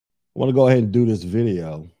I want to go ahead and do this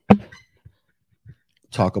video,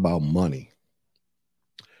 talk about money.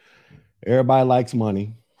 Everybody likes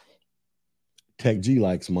money. Tech G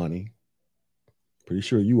likes money. Pretty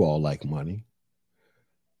sure you all like money.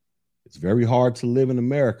 It's very hard to live in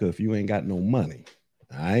America if you ain't got no money.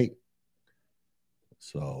 All right.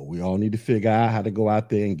 So we all need to figure out how to go out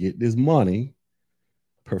there and get this money,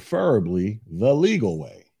 preferably the legal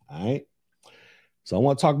way. All right. So I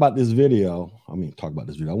want to talk about this video. I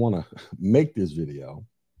want to make this video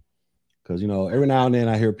because, every now and then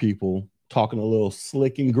I hear people talking a little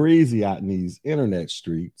slick and greasy out in these internet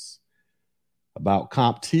streets about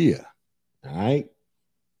CompTIA. All right.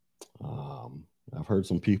 I've heard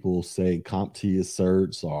some people say CompTIA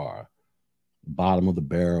certs are bottom of the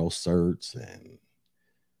barrel certs, and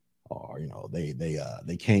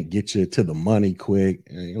they can't get you to the money quick.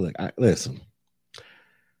 And look, listen.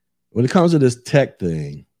 When it comes to this tech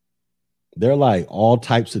thing, there are like all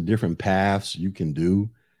types of different paths you can do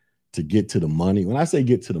to get to the money. When I say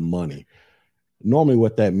get to the money, normally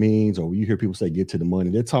what that means, or when you hear people say get to the money,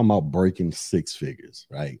 they're talking about breaking six figures,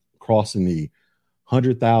 right? Crossing the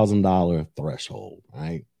 $100,000 threshold,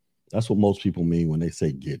 right? That's what most people mean when they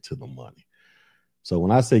say get to the money. So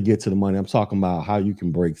when I say get to the money, I'm talking about how you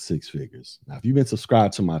can break six figures. Now, if you've been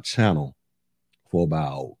subscribed to my channel for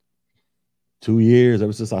about 2 years,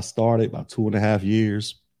 ever since I started, about 2.5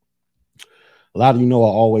 years, a lot of I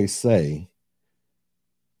always say,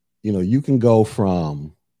 you can go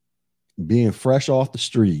from being fresh off the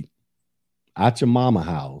street, at your mama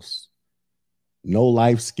house, no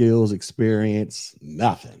life skills, experience,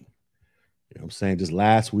 nothing. You know what I'm saying? Just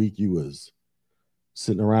last week, you was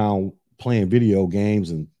sitting around playing video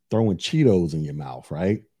games and throwing Cheetos in your mouth,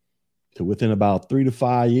 right? To within about 3 to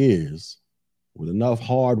 5 years, with enough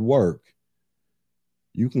hard work,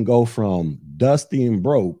 you can go from dusty and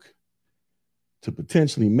broke to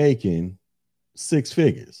potentially making six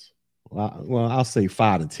figures. Well, I'll say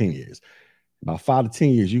 5 to 10 years. About 5 to 10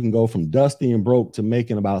 years, you can go from dusty and broke to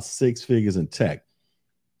making about six figures in tech.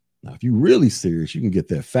 Now, if you're really serious, you can get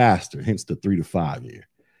there faster, hence the 3 to 5 year.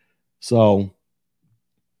 So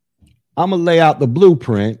I'm going to lay out the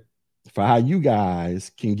blueprint for how you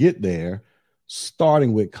guys can get there,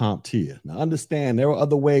 starting with CompTIA. Now, understand there are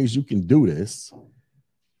other ways you can do this,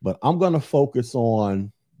 but I'm going to focus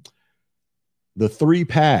on the three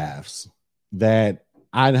paths that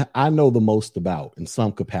I know the most about in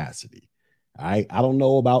some capacity. All right. I don't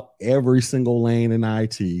know about every single lane in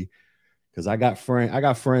IT because I got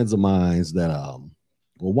friends of mine that,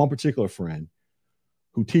 one particular friend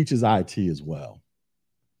who teaches IT as well.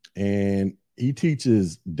 And he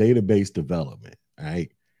teaches database development. All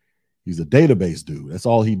right. He's a database dude. That's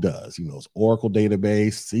all he does. He knows Oracle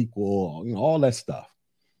database, SQL, all that stuff.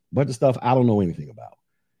 Bunch of stuff I don't know anything about.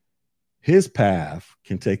 His path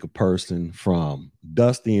can take a person from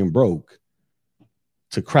dusty and broke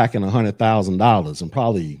to cracking $100,000 in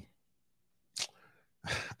probably,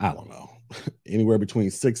 I don't know, anywhere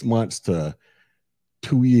between 6 months to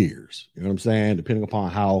 2 years. You know what I'm saying? Depending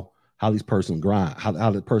upon how these person grind,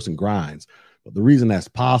 how the person grinds. But the reason that's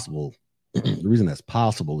possible,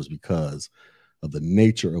 is because of the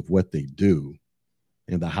nature of what they do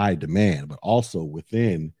and the high demand, but also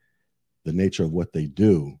within the nature of what they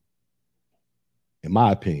do. In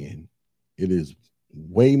my opinion, it is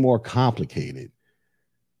way more complicated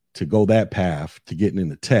to go that path to getting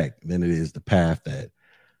into tech than it is the path that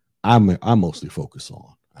I'm mostly focused on.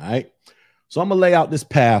 All right. So I'm going to lay out this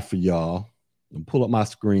path for y'all and pull up my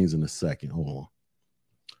screens in a second. Hold on.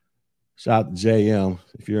 Shout out to JM.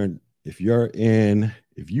 If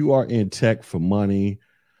you are in tech for money,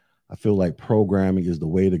 I feel like programming is the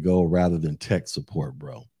way to go rather than tech support,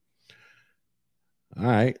 bro. All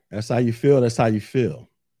right. That's how you feel. That's how you feel.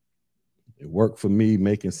 It worked for me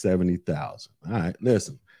making 70,000. All right.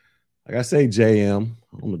 Listen, like I say, JM,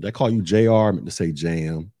 they call you JR, I meant to say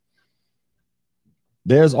JM.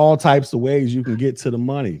 There's all types of ways you can get to the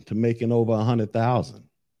money to making over 100,000.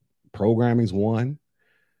 Programming's one,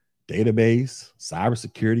 database,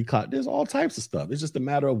 cybersecurity, cloud. There's all types of stuff. It's just a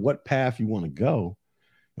matter of what path you want to go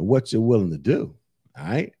and what you're willing to do. All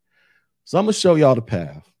right. So I'm going to show y'all the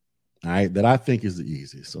path. All right, that I think is the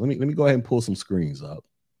easiest. So let me go ahead and pull some screens up.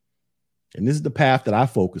 And this is the path that I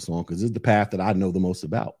focus on because this is the path that I know the most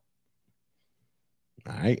about.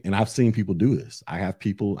 All right. And I've seen people do this. I have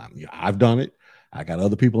people, I've done it. I got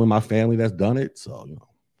other people in my family that's done it. So,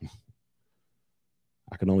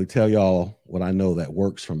 I can only tell y'all what I know that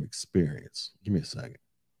works from experience. Give me a second.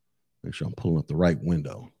 Make sure I'm pulling up the right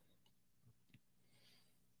window.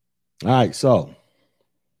 All right. So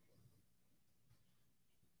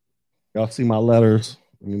y'all see my letters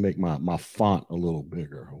Let me make my font a little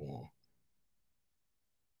bigger. Hold on.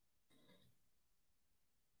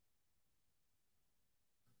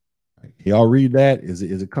 Y'all read that? Is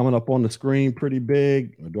it coming up on the screen pretty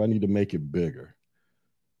big, or do I need to make it bigger?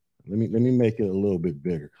 Let me make it a little bit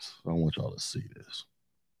bigger because I want y'all to see this.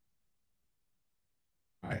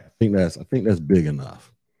 All right, I think that's big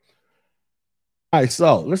enough. All right,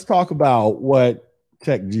 so let's talk about what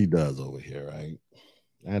Tech G does over here, right?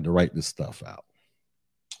 I had to write this stuff out.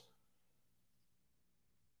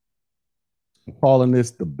 I'm calling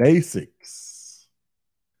this the basics.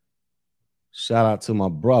 Shout out to my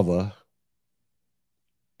brother,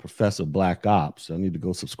 Professor Black Ops. I need to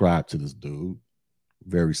go subscribe to this dude.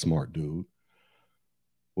 Very smart dude.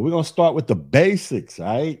 Well, we're gonna start with the basics,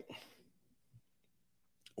 right?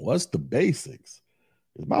 What's the basics?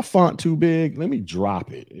 Is my font too big? Let me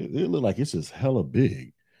drop it. It looks like it's just hella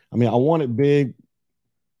big. I mean, I want it big.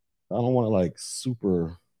 I don't want it like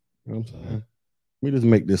super. You know what I'm saying? Let me just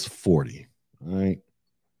make this 40. All right.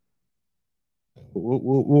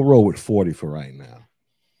 We'll roll with 40 for right now.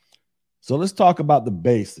 So let's talk about the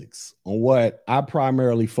basics on what I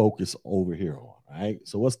primarily focus over here on. All right.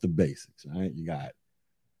 So what's the basics? All right. You got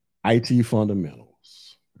IT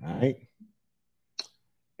fundamentals. All right.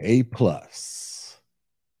 A plus,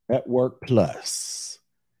 network plus,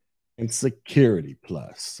 and security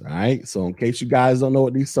plus. All right. So in case you guys don't know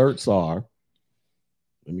what these certs are,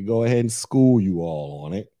 let me go ahead and school you all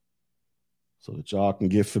on it so that y'all can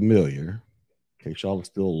get familiar. In case y'all are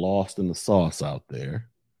still lost in the sauce out there.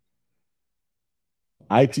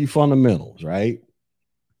 IT fundamentals, right?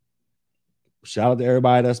 Shout out to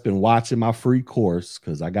everybody that's been watching my free course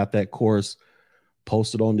because I got that course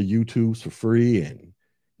posted on the YouTubes for free, and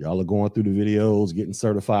y'all are going through the videos, getting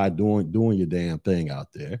certified, doing your damn thing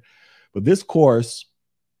out there. But this course,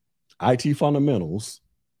 IT fundamentals,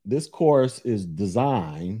 this course is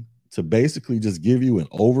designed to basically just give you an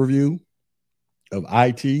overview of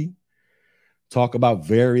IT, talk about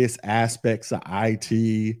various aspects of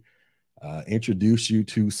IT, introduce you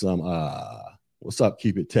to some what's up,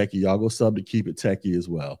 Keep It Techie. Y'all go sub to Keep It Techie as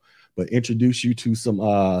well. But introduce you to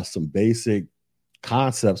some basic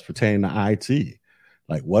concepts pertaining to IT.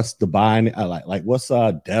 Like what's the binary, like what's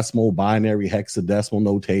decimal, binary, hexadecimal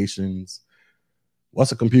notations?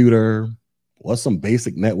 What's a computer? What's some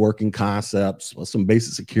basic networking concepts? What's some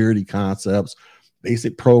basic security concepts?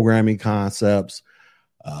 Basic programming concepts?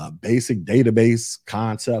 Basic database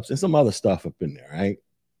concepts, and some other stuff up in there, right?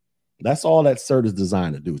 That's all that cert is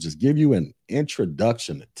designed to do, just give you an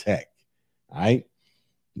introduction to tech, right?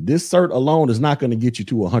 This cert alone is not going to get you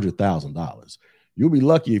to $100,000. You'll be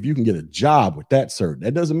lucky if you can get a job with that cert.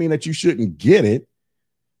 That doesn't mean that you shouldn't get it,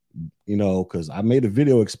 because I made a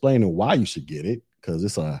video explaining why you should get it, because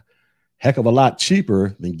it's a heck of a lot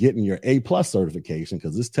cheaper than getting your A+ certification,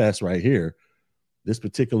 because this test right here, this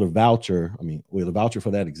particular voucher, the voucher for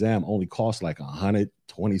that exam only costs like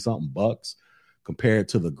 120 something bucks compared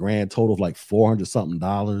to the grand total of like 400 something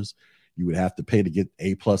dollars you would have to pay to get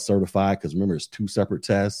A+ certified. Because remember, it's two separate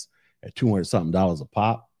tests at 200 something dollars a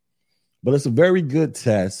pop. But it's a very good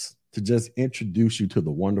test to just introduce you to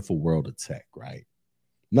the wonderful world of tech, right?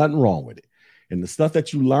 Nothing wrong with it. And the stuff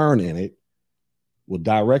that you learn in it will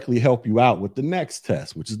directly help you out with the next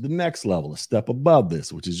test, which is the next level, a step above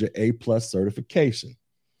this, which is your A+ certification.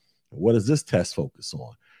 And what does this test focus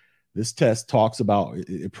on? This test talks about,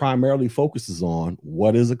 it primarily focuses on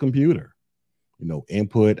what is a computer,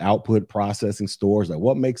 input, output, processing, stores, like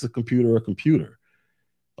what makes a computer,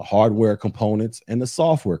 the hardware components and the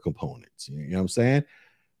software components. You know what I'm saying?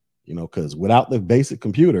 Because without the basic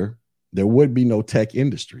computer, there would be no tech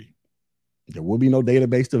industry. There would be no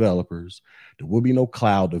database developers. There would be no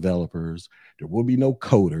cloud developers. There would be no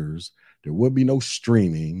coders. There would be no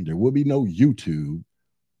streaming. There would be no YouTube.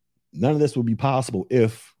 None of this would be possible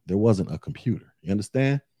if there wasn't a computer. You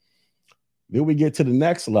understand? Then we get to the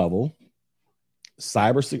next level,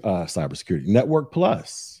 cybersecurity, Network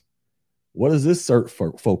Plus. What does this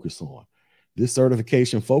cert focus on? This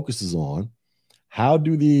certification focuses on how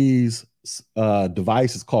do these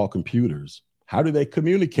devices called computers, how do they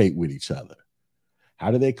communicate with each other?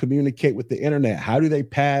 How do they communicate with the internet? How do they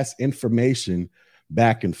pass information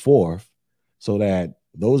back and forth so that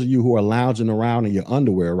those of you who are lounging around in your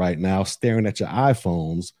underwear right now, staring at your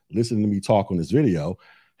iPhones, listening to me talk on this video,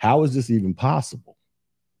 how is this even possible?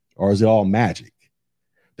 Or is it all magic?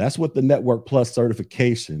 That's what the Network Plus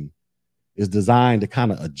certification is designed to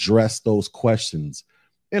kind of address those questions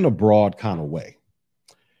in a broad kind of way.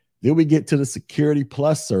 Then we get to the Security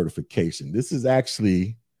Plus certification. This is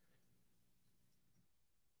actually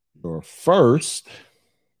your first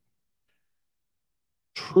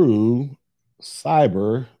true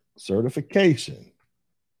cyber certification,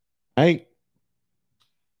 right?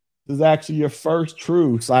 This is actually your first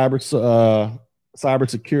true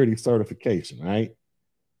cybersecurity certification, right?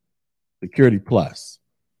 Security Plus.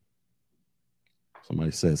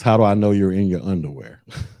 Somebody says, "How do I know you're in your underwear?"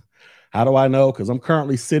 How do I know? Because I'm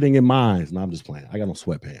currently sitting in mine. No, I'm just playing. I got no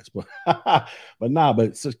sweatpants,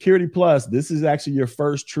 but Security Plus. This is actually your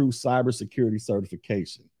first true cybersecurity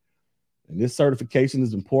certification, and this certification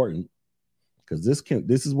is important because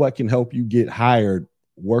this is what can help you get hired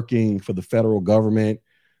working for the federal government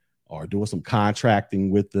or doing some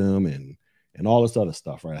contracting with them and all this other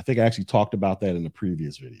stuff, right? I think I actually talked about that in the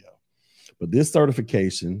previous video. But this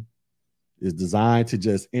certification is designed to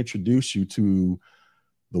just introduce you to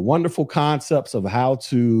the wonderful concepts of how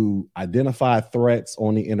to identify threats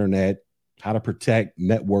on the internet, how to protect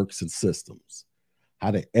networks and systems,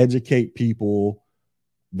 how to educate people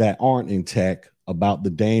that aren't in tech about the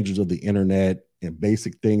dangers of the internet and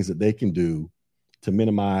basic things that they can do to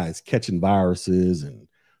minimize catching viruses and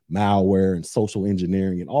malware and social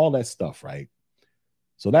engineering and all that stuff, right?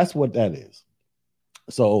 So that's what that is.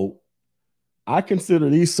 So I consider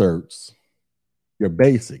these certs your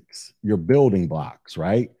basics, your building blocks,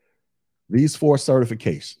 right? These 4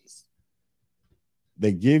 certifications,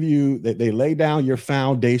 they give you, they lay down your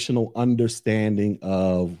foundational understanding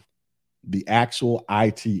of the actual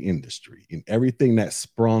IT industry and everything that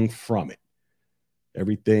sprung from it.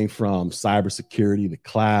 Everything from cybersecurity to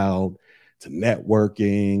cloud to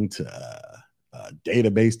networking to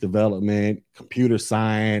database development, computer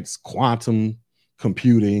science, quantum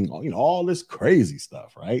computing, all this crazy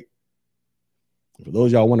stuff, right? For those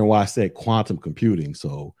of y'all wondering why I said quantum computing,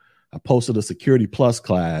 so I posted a Security Plus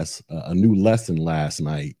class, a new lesson last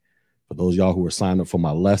night. For those of y'all who were signed up for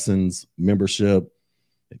my lessons membership,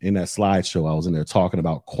 in that slideshow, I was in there talking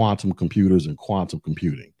about quantum computers and quantum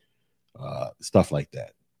computing, stuff like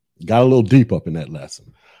that. Got a little deep up in that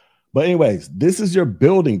lesson. But anyways, this is your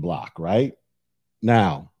building block, right?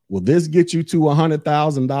 Now, will this get you to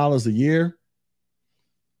 $100,000 a year?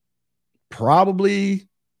 Probably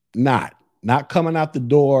not. Not coming out the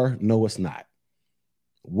door. No, it's not.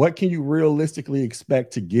 What can you realistically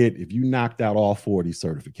expect to get if you knocked out all 40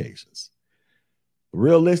 certifications?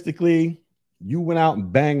 Realistically, you went out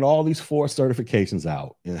and banged all these 4 certifications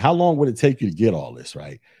out. And how long would it take you to get all this,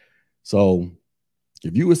 right? So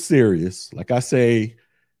if you were serious, like I say,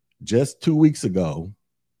 just 2 weeks ago,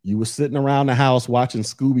 you were sitting around the house watching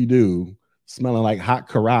Scooby-Doo, smelling like hot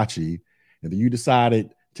karachi, and then you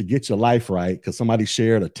decided to get your life right because somebody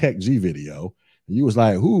shared a Tech G video, and you was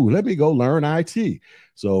like, ooh, let me go learn IT.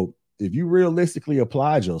 So if you realistically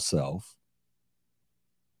applied yourself,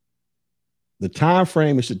 the time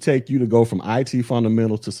frame it should take you to go from IT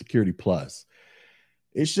fundamentals to Security Plus,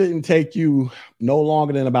 it shouldn't take you no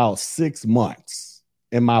longer than about 6 months,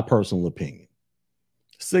 in my personal opinion.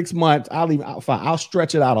 6 months, I'll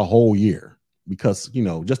stretch it out a whole year because,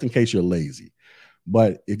 just in case you're lazy.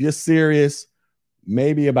 But if you're serious,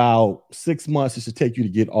 maybe about 6 months it should take you to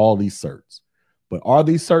get all these certs. But are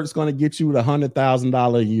these certs going to get you the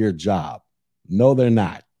 $100,000 a year job? No, they're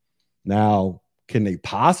not. Now, can they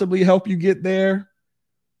possibly help you get there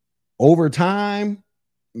over time?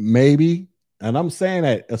 Maybe. And I'm saying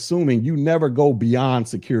that assuming you never go beyond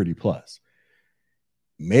Security Plus.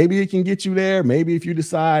 Maybe it can get you there. Maybe if you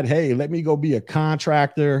decide, hey, let me go be a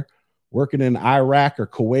contractor working in Iraq or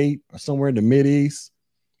Kuwait or somewhere in the Mideast.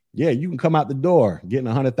 Yeah, you can come out the door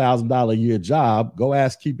getting $100,000 a year job. Go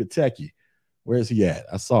ask Keep It Techie. Where's he at?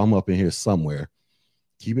 I saw him up in here somewhere.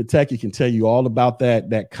 Keep It Techie can tell you all about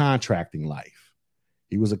that contracting life.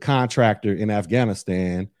 He was a contractor in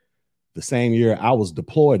Afghanistan the same year I was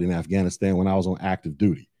deployed in Afghanistan when I was on active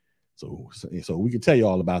duty. So we can tell you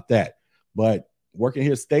all about that. But working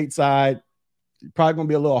here stateside, you're probably going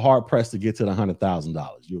to be a little hard pressed to get to the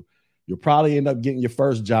 $100,000. You'll probably end up getting your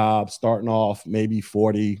first job starting off maybe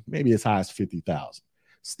 40, maybe as high as 50,000.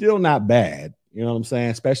 Still not bad. You know what I'm saying?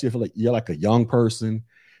 Especially if you're like a young person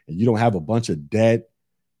and you don't have a bunch of debt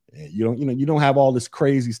and you don't have all this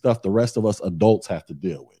crazy stuff the rest of us adults have to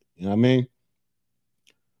deal with. You know what I mean?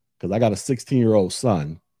 Because I got a 16-year-old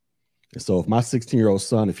son. And so if my 16-year-old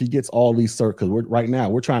son, if he gets all these certs, because right now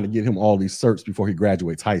we're trying to get him all these certs before he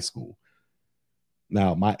graduates high school.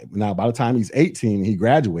 Now by the time he's 18, he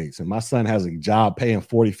graduates, and my son has a job paying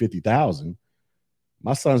 40, 50,000.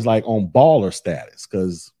 My son's like on baller status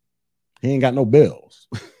because he ain't got no bills.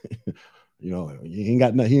 He ain't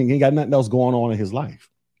got nothing else going on in his life.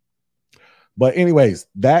 But anyways,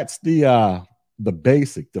 that's the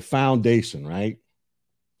basic, the foundation, right?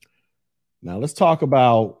 Now let's talk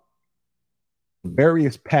about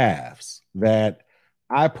various paths that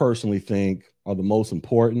I personally think are the most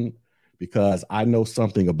important because I know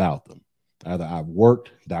something about them. Either I've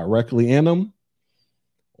worked directly in them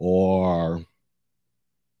or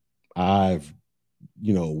I've,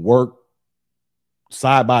 worked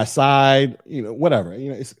side by side, whatever.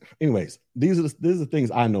 Anyways, these are the things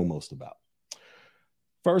I know most about.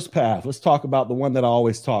 First path, let's talk about the one that I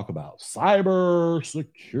always talk about, cyber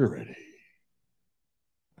security.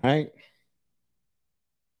 All right.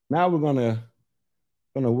 Now we're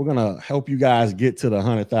gonna help you guys get to the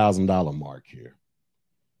 $100,000 mark here.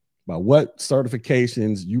 About what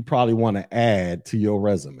certifications you probably want to add to your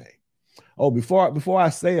resume. Oh, before I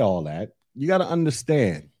say all that, you got to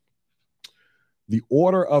understand the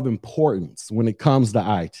order of importance when it comes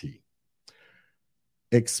to IT.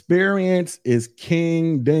 Experience is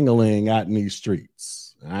king dingaling out in these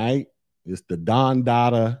streets. All right. It's the Don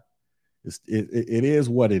Dada. It is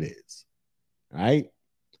what it is. All right.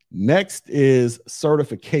 Next is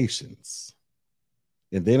certifications.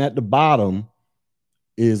 And then at the bottom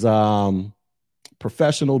is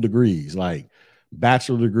professional degrees like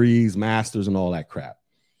bachelor degrees, masters, and all that crap.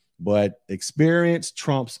 But experience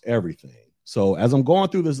trumps everything. So as I'm going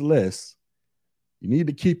through this list, you need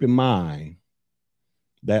to keep in mind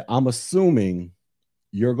that I'm assuming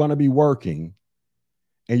you're going to be working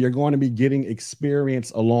and you're going to be getting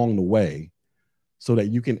experience along the way so that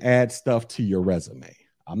you can add stuff to your resume.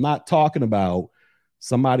 I'm not talking about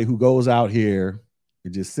somebody who goes out here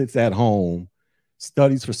and just sits at home,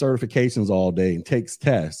 studies for certifications all day and takes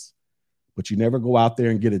tests, but you never go out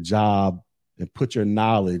there and get a job and put your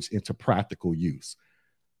knowledge into practical use.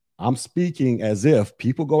 I'm speaking as if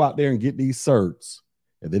people go out there and get these certs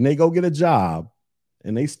and then they go get a job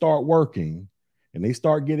and they start working and they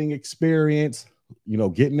start getting experience,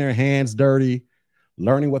 getting their hands dirty,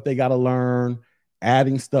 learning what they got to learn,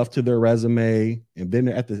 adding stuff to their resume. And then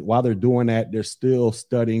while they're doing that, they're still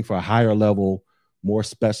studying for higher level, more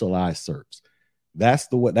specialized certs.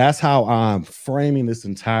 That's how I'm framing this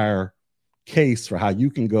entire case for how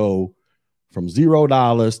you can go from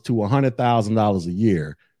 $0 to $100,000 a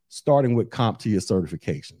year, starting with CompTIA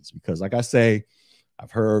certifications. Because like I say,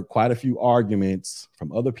 I've heard quite a few arguments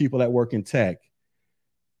from other people that work in tech.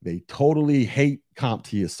 They totally hate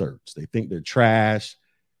CompTIA certs. They think they're trash.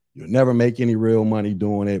 You'll never make any real money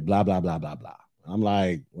doing it, blah, blah, blah, blah, blah. I'm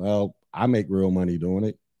like, well, I make real money doing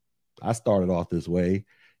it. I started off this way.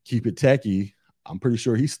 Keep It Techie, I'm pretty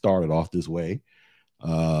sure he started off this way.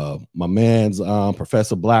 My man's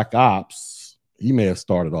Professor Black Ops, he may have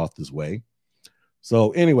started off this way. So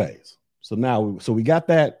anyways, so we got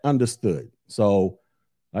that understood. So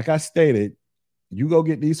like I stated, you go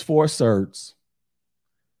get these 4 certs,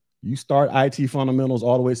 you start IT fundamentals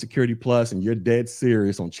all the way to Security Plus, and you're dead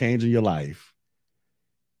serious on changing your life.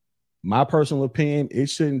 My personal opinion, it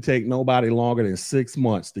shouldn't take nobody longer than 6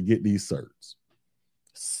 months to get these certs.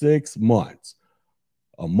 6 months.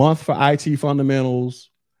 A month for IT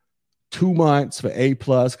fundamentals, 2 months for A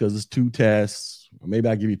plus because it's 2 tests, or maybe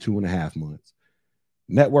I'll give you 2.5 months.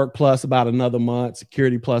 Network Plus about another month,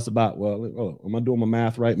 Security Plus about, am I doing my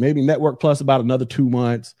math right? Maybe Network Plus about another 2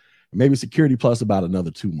 months, maybe Security Plus about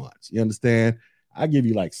another 2 months. You understand? I give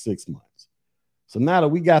you like 6 months. So now that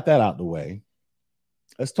we got that out the way,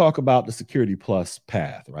 let's talk about the Security Plus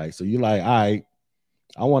path, right? So you're like, all right,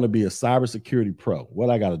 I want to be a cybersecurity pro. What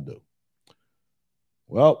I got to do?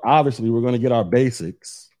 Well, obviously, we're going to get our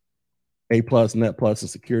basics, A plus, Net plus,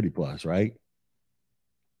 and Security Plus, right?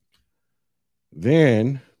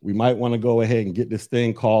 Then we might want to go ahead and get this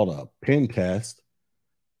thing called a pen test,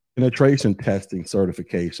 penetration testing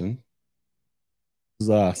certification. This is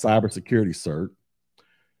a cybersecurity cert.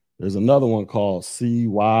 There's another one called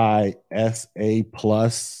CYSA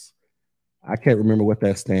plus. I can't remember what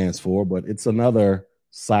that stands for, but it's another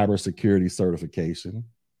cybersecurity certification.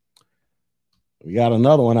 We got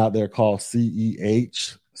another one out there called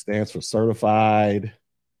CEH, stands for Certified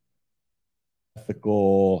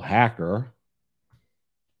Ethical Hacker.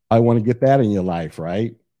 I want to get that in your life,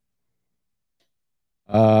 right?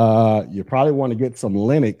 You probably want to get some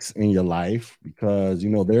Linux in your life because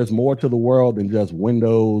there's more to the world than just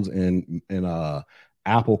Windows and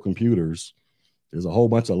Apple computers. There's a whole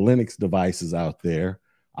bunch of Linux devices out there,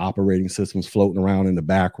 operating systems floating around in the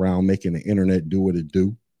background, making the internet do what it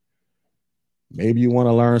do. Maybe you want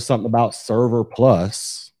to learn something about Server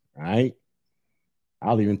Plus, right?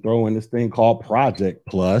 I'll even throw in this thing called Project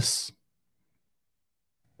Plus.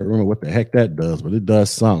 I don't remember what the heck that does, but it does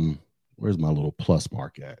something. Where's my little plus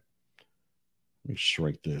mark at? Let me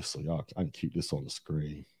shrink this so I can keep this on the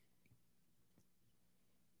screen.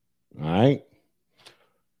 All right.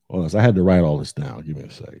 Well, I had to write all this down. Give me a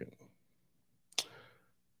second.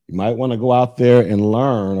 You might want to go out there and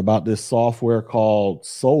learn about this software called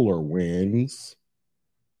SolarWinds,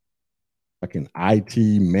 like an IT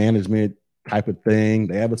management type of thing.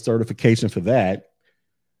 They have a certification for that.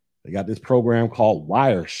 They got this program called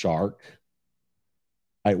Wireshark.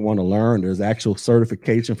 Might want to learn. There's actual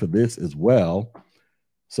certification for this as well.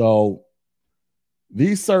 So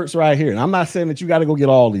these certs right here, and I'm not saying that you got to go get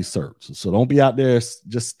all these certs. So don't be out there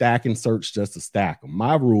just stacking certs just to stack them.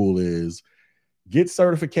 My rule is get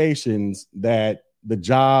certifications that the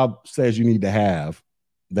job says you need to have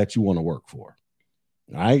that you want to work for.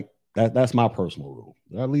 All right? That's my personal rule.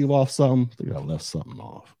 Did I leave off something? I think I left something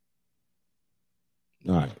off.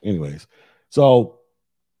 All right. Anyways, so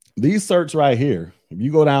these certs right here, if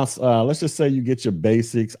you go down, let's just say you get your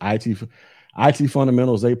basics, IT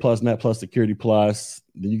fundamentals, A plus, Net plus, Security plus.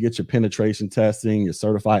 Then you get your penetration testing, your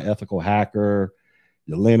certified ethical hacker,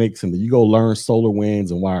 your Linux, and then you go learn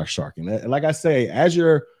SolarWinds and Wireshark. And like I say, as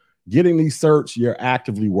you're getting these certs, you're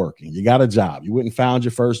actively working. You got a job. You went and found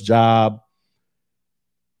your first job.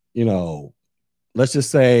 You know, let's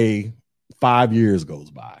just say 5 years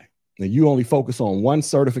goes by, and you only focus on one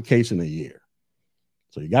certification a year.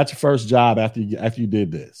 So you got your first job after you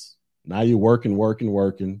did this. Now you're working.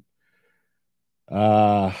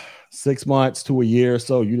 6 months to a year or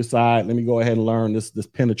so, you decide, let me go ahead and learn this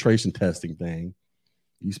penetration testing thing.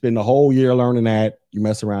 You spend the whole year learning that. You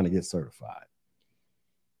mess around and get certified.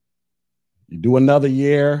 You do another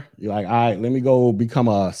year. You're like, all right, let me go become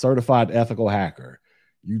a certified ethical hacker.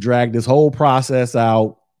 You drag this whole process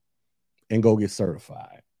out and go get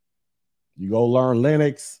certified. You go learn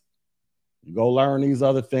Linux. You go learn these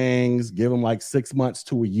other things. Give them like 6 months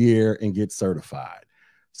to a year and get certified.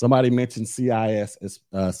 Somebody mentioned CISSP.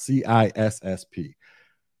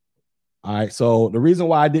 All right. So the reason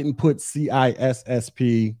why I didn't put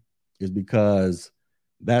CISSP is because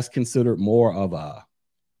that's considered more of a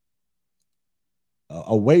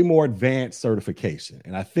way more advanced certification.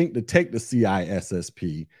 And I think to take the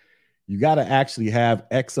CISSP, you got to actually have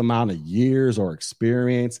X amount of years or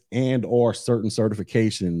experience and or certain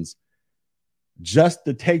certifications just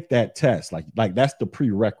to take that test. Like that's the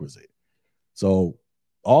prerequisite. So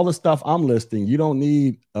all the stuff I'm listing, you don't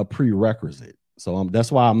need a prerequisite. So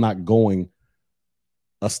that's why I'm not going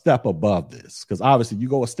a step above this, because obviously you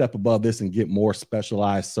go a step above this and get more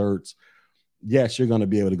specialized certs. Yes, you're going to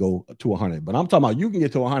be able to go to 100, but I'm talking about you can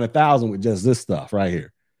get to 100,000 with just this stuff right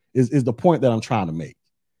here is the point that I'm trying to make.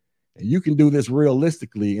 And you can do this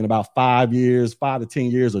realistically in about 5 years, 5 to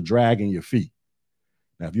 10 years of dragging your feet.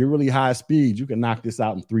 Now, if you're really high speed, you can knock this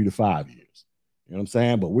out in 3 to 5 years. You know what I'm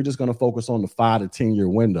saying? But we're just going to focus on the 5 to 10 year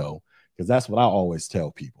window, because that's what I always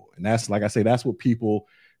tell people. And that's, like I say, that's what people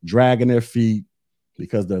dragging their feet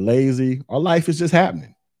because they're lazy or life is just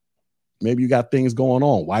happening. Maybe you got things going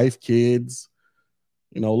on, wife, kids,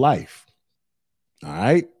 life. All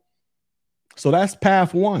right. So that's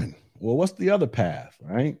path one. Well, what's the other path,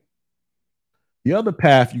 right? The other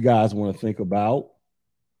path you guys want to think about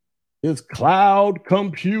is cloud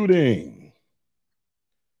computing.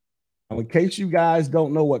 Now, in case you guys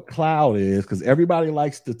don't know what cloud is, because everybody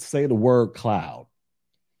likes to say the word cloud,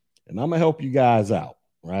 and I'm going to help you guys out,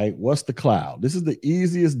 right? What's the cloud? This is the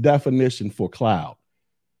easiest definition for cloud.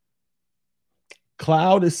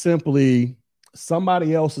 Cloud is simply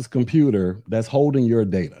somebody else's computer that's holding your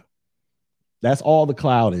data. That's all the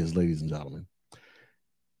cloud is, ladies and gentlemen.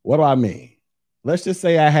 What do I mean? Let's just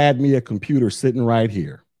say I had me a computer sitting right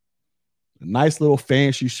here, a nice little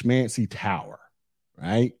fancy schmancy tower,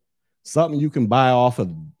 right? Something you can buy off a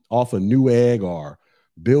Newegg or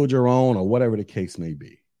build your own or whatever the case may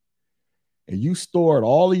be. And you stored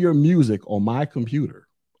all of your music on my computer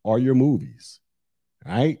or your movies,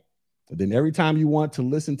 right? And then every time you want to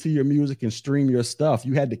listen to your music and stream your stuff,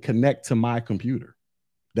 you had to connect to my computer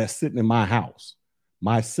that's sitting in my house,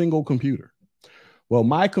 my single computer. Well,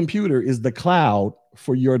 my computer is the cloud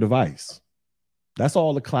for your device. That's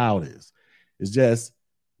all the cloud is. It's just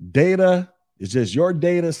data. It's just your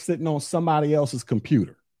data sitting on somebody else's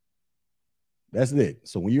computer. That's it.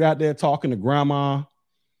 So when you're out there talking to grandma,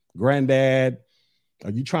 granddad,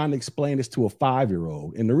 are you trying to explain this to a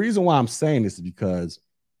 5-year-old? And the reason why I'm saying this is because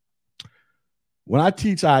when I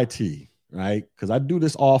teach IT, right, because I do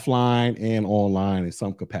this offline and online in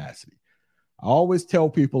some capacity, I always tell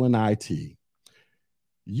people in IT,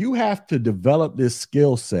 you have to develop this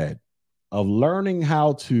skill set of learning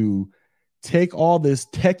how to take all this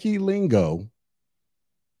techie lingo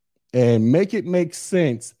and make it make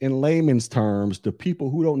sense in layman's terms to people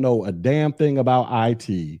who don't know a damn thing about IT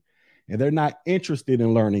and they're not interested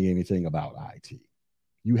in learning anything about IT.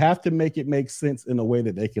 You have to make it make sense in a way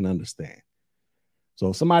that they can understand. So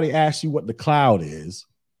if somebody asks you what the cloud is,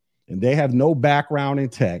 and they have no background in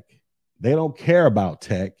tech, they don't care about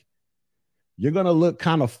tech, you're going to look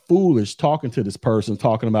kind of foolish talking to this person,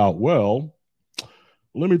 talking about, well,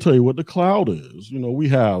 let me tell you what the cloud is. We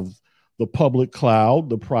have the public cloud,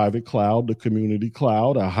 the private cloud, the community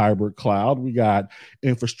cloud, a hybrid cloud. We got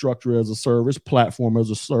infrastructure as a service, platform as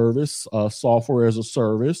a service, software as a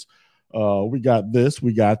service. We got this,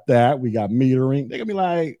 we got that, we got metering. They're going to be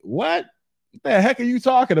like, what the heck are you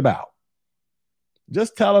talking about?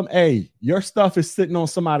 Just tell them, hey, your stuff is sitting on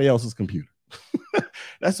somebody else's computer.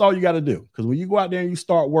 That's all you got to do. Because when you go out there and you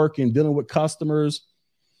start working, dealing with customers,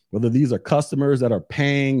 whether these are customers that are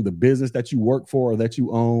paying the business that you work for or that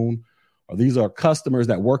you own, or these are customers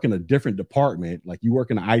that work in a different department, like you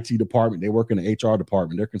work in the IT department, they work in the HR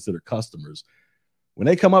department, they're considered customers. When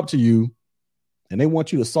they come up to you and they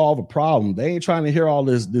want you to solve a problem, they ain't trying to hear all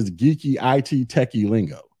this geeky IT techie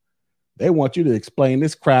lingo. They want you to explain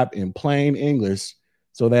this crap in plain English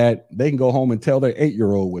so that they can go home and tell their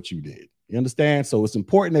 8-year-old what you did. You understand? So it's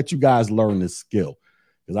important that you guys learn this skill.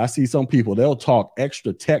 Because I see some people, they'll talk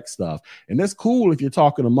extra tech stuff. And that's cool if you're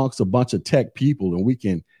talking amongst a bunch of tech people and we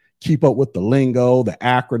can keep up with the lingo, the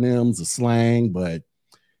acronyms, the slang. But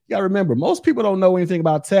you got to remember, most people don't know anything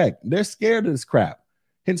about tech. They're scared of this crap.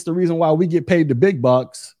 Hence the reason why we get paid the big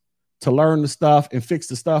bucks to learn the stuff and fix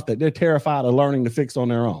the stuff that they're terrified of learning to fix on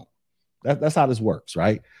their own. That's how this works,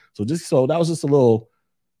 right? So that was just a little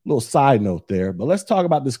side note there. But let's talk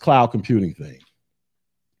about this cloud computing thing.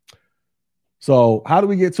 So how do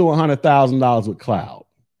we get to $100,000 with cloud?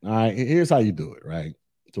 All right, here's how you do it, right?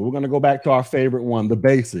 So we're going to go back to our favorite one, the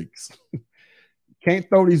basics. Can't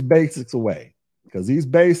throw these basics away because these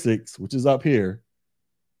basics, which is up here,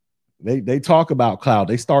 they talk about cloud.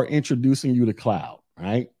 They start introducing you to cloud,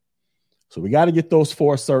 right? So we got to get those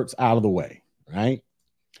 4 certs out of the way, right?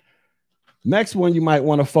 Next one you might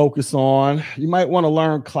want to focus on, you might want to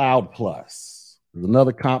learn Cloud Plus. There's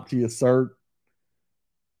another CompTIA cert,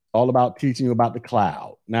 all about teaching you about the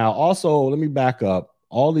cloud. Now, also, let me back up.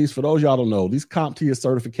 All these, for those y'all don't know, these CompTIA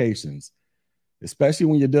certifications, especially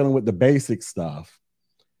when you're dealing with the basic stuff,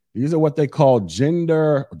 these are what they call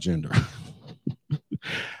gender.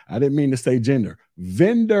 I didn't mean to say gender.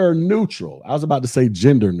 Vendor neutral. I was about to say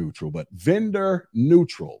gender neutral, but vendor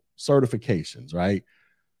neutral certifications, right?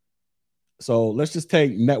 So let's just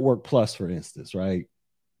take Network Plus, for instance, right?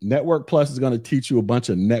 Network Plus is going to teach you a bunch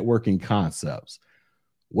of networking concepts.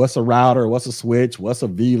 What's a router? What's a switch? What's a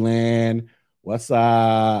VLAN? What's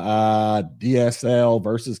DSL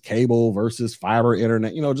versus cable versus fiber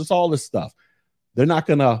internet? Just all this stuff. They're not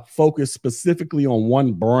going to focus specifically on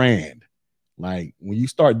one brand. Like when you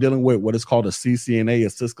start dealing with what is called a CCNA, a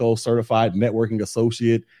Cisco Certified Networking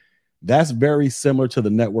Associate, that's very similar to the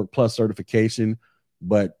Network Plus certification,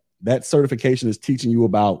 but that certification is teaching you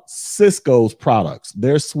about Cisco's products,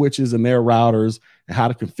 their switches and their routers, and how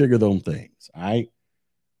to configure them things. All right.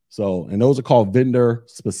 So, and those are called vendor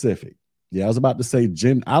specific. Yeah, I was about to say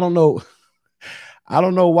gender. I don't know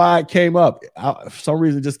why it came up. For some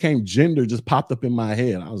reason, it just came gender, just popped up in my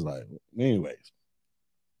head. I was like, anyways.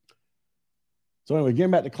 So anyway,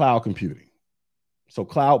 getting back to cloud computing. So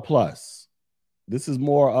Cloud Plus, this is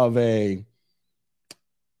more of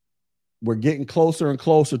we're getting closer and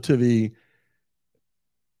closer to the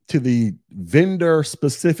vendor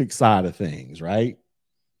specific side of things, right?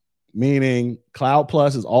 Meaning Cloud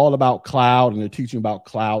Plus is all about cloud and they're teaching about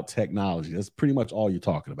cloud technology. That's pretty much all you're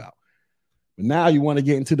talking about. But now you want to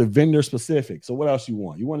get into the vendor specific. So what else you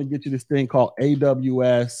want? You want to get you this thing called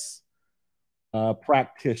AWS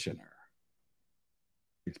practitioner.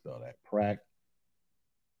 How you spell that?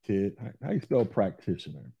 How you spell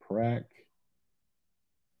practitioner?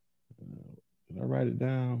 Did I write it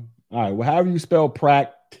down? All right. Well, however you spell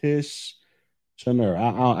practitioner,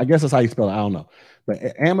 I guess that's how you spell it. I don't know.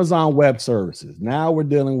 But Amazon Web Services. Now we're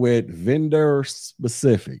dealing with vendor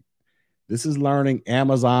specific. This is learning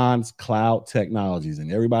Amazon's cloud technologies.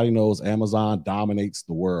 And everybody knows Amazon dominates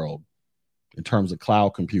the world in terms of cloud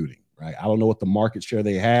computing, right? I don't know what the market share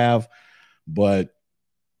they have, but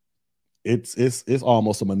it's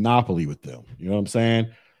almost a monopoly with them. You know what I'm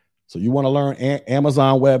saying? So you want to learn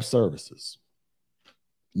Amazon Web Services.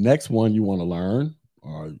 Next one you want to learn,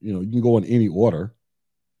 or you can go in any order.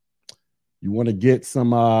 You want to get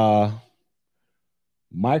some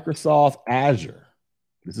Microsoft Azure.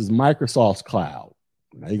 This is Microsoft's cloud.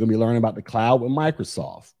 Now you're going to be learning about the cloud with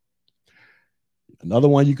Microsoft. Another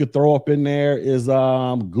one you could throw up in there is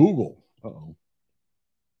Google. Uh-oh.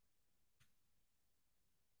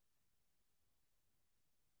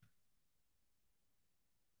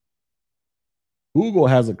 Google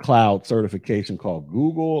has a cloud certification called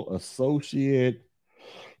Google Associate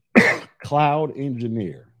Cloud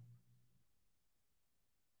Engineer.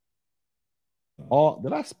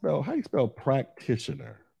 Did I spell, how you spell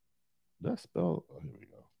practitioner? Did I spell, oh, here we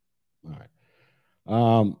go. All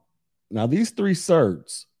right. Now these three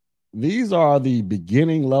certs, these are the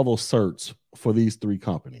beginning level certs for these three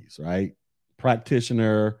companies, right?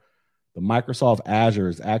 Practitioner, the Microsoft Azure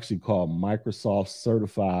is actually called Microsoft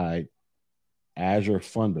Certified Azure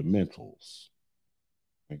Fundamentals.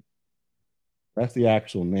 That's the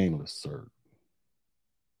actual name of the cert.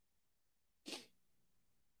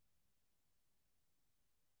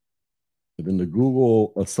 And then the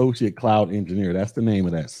Google Associate Cloud Engineer, that's the name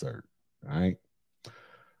of that cert, right?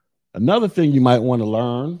 Another thing you might want to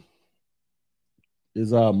learn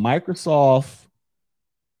is Microsoft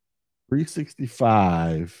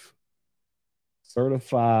 365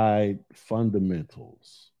 Certified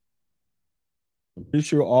Fundamentals. I'm pretty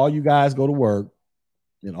sure all you guys go to work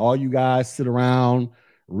and all you guys sit around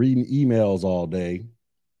reading emails all day.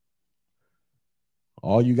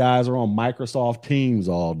 All you guys are on Microsoft Teams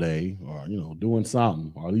all day, or doing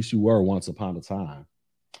something, or at least you were once upon a time.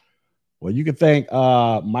 Well, you can thank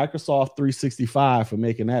Microsoft 365 for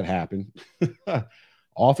making that happen.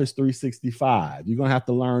 Office 365. You're going to have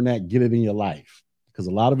to learn that, get it in your life, because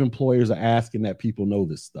a lot of employers are asking that people know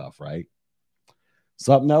this stuff, right?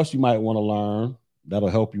 Something else you might want to learn that'll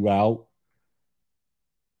help you out.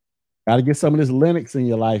 Got to get some of this Linux in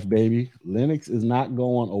your life, baby. Linux is not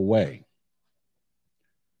going away.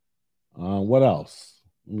 What else?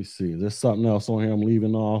 Let me see. There's something else on here I'm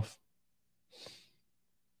leaving off.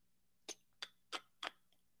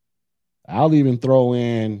 I'll even throw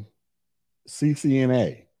in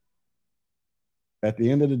CCNA. At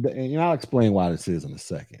the end of the day, and I'll explain why this is in a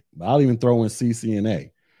second, but I'll even throw in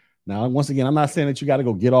CCNA. Now, once again, I'm not saying that you got to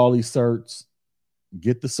go get all these certs.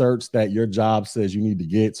 Get the certs that your job says you need to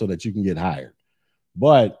get so that you can get hired.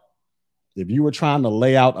 But if you were trying to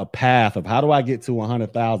lay out a path of how do I get to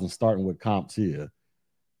 100,000 starting with CompTIA,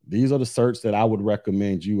 these are the certs that I would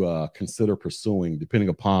recommend you consider pursuing depending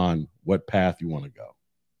upon what path you want to go.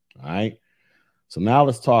 All right. So now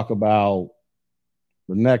let's talk about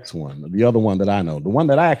the next one, the other one that I know, the one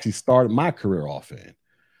that I actually started my career off in,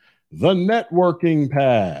 the networking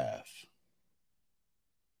path.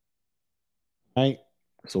 Right?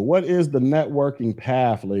 So what is the networking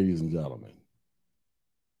path, ladies and gentlemen?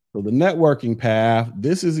 So the networking path,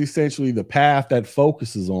 this is essentially the path that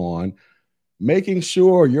focuses on making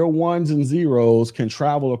sure your ones and zeros can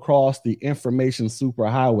travel across the information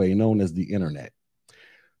superhighway known as the internet.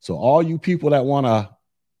 So all you people that want to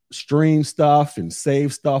stream stuff and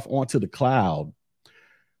save stuff onto the cloud,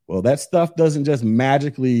 well, that stuff doesn't just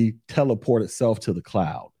magically teleport itself to the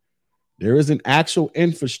cloud. There is an actual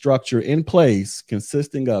infrastructure in place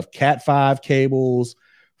consisting of Cat5 cables,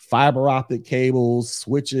 fiber optic cables,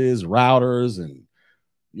 switches, routers, and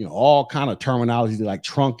all kind of terminology like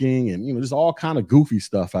trunking and just all kind of goofy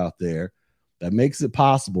stuff out there that makes it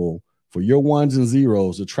possible for your ones and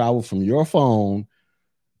zeros to travel from your phone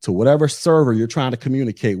to whatever server you're trying to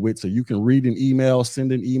communicate with, so you can read an email,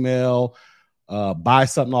 send an email, buy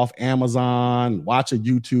something off Amazon, watch a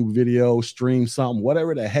YouTube video, stream something,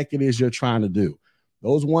 whatever the heck it is you're trying to do.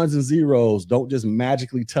 Those ones and zeros don't just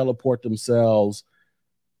magically teleport themselves,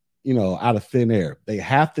 out of thin air. They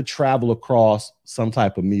have to travel across some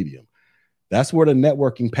type of medium. That's where the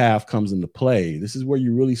networking path comes into play. This is where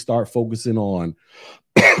you really start focusing on,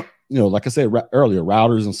 like I said earlier,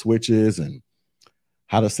 routers and switches and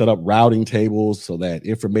how to set up routing tables so that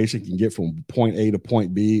information can get from point A to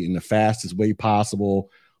point B in the fastest way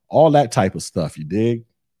possible, all that type of stuff, you dig?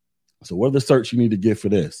 So what are the certs you need to get for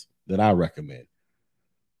this that I recommend?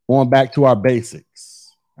 Going back to our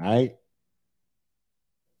basics, right?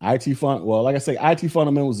 Like I say, IT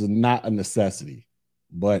fundamentals is not a necessity,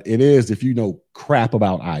 but it is if you know crap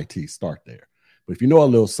about IT, start there. But if you know a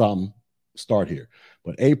little something, start here.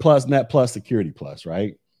 But A+, Net+, Security+,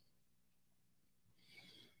 right?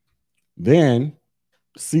 Then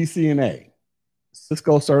CCNA,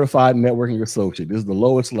 Cisco Certified Networking Associate. This is the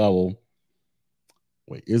lowest level.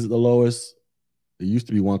 Wait, is it the lowest? There used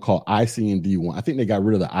to be one called IC&D1. I think they got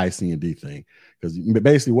rid of the IC&D thing because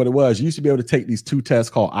basically what it was, you used to be able to take these two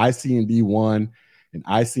tests called IC&D1 and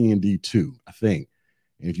IC&D2, I think.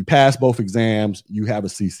 And if you pass both exams, you have a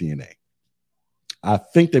CCNA. I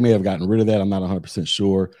think they may have gotten rid of that. I'm not 100%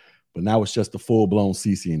 sure, but now it's just a full-blown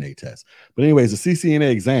CCNA test. But anyways, the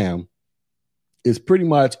CCNA exam is pretty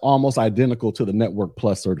much almost identical to the Network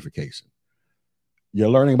Plus certification. You're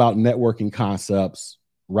learning about networking concepts,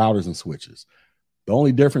 routers, and switches. The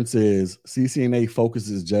only difference is CCNA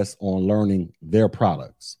focuses just on learning their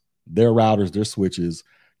products, their routers, their switches,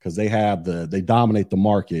 because they dominate the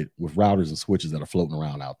market with routers and switches that are floating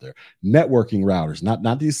around out there. Networking routers,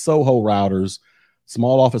 not these Soho routers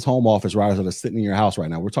small office, home office routers that are sitting in your house right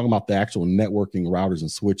now. We're talking about the actual networking routers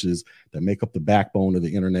and switches that make up the backbone of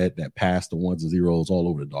the internet that pass the ones and zeros all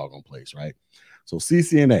over the doggone place, right? So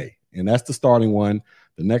CCNA, and that's the starting one.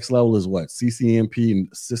 The next level is what?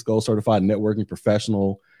 CCNP, Cisco Certified Networking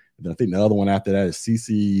Professional. And then I think the other one after that is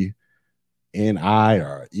CCNI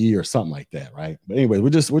or E or something like that, right? But anyway, we're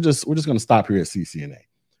just going to stop here at CCNA.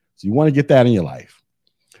 So you want to get that in your life.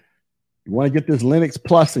 You want to get this Linux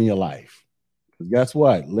Plus in your life. Because guess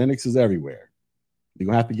what? Linux is everywhere. You're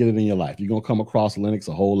going to have to get it in your life. You're going to come across Linux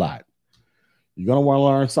a whole lot. You're going to want to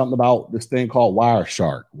learn something about this thing called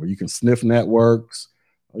Wireshark, where you can sniff networks.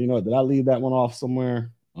 You know, did I leave that one off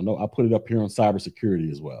somewhere? I know I put it up here on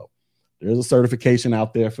cybersecurity as well. There's a certification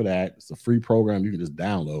out there for that. It's a free program you can just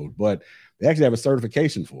download, but they actually have a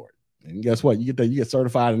certification for it. And guess what? You get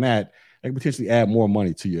certified in that. They can potentially add more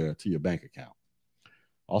money to your bank account.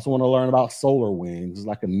 Also want to learn about SolarWinds. It's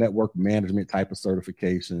like a network management type of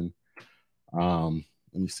certification. Let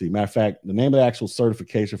me see. Matter of fact, the name of the actual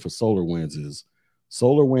certification for SolarWinds is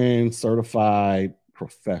SolarWinds Certified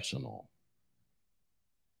Professional.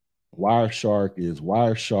 Wireshark is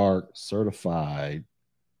Wireshark Certified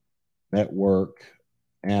Network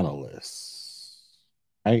Analyst.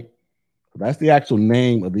 Right? So that's the actual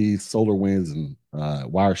name of these SolarWinds and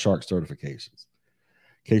Wireshark certifications,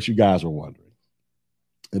 in case you guys were wondering.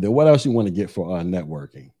 And then what else you want to get for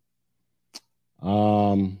networking?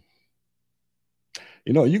 You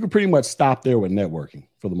know, you can pretty much stop there with networking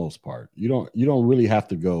for the most part. You don't really have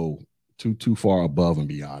to go too far above and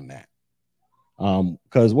beyond that.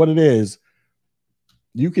 Because what it is,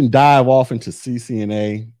 you can dive off into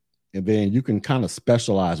CCNA and then you can kind of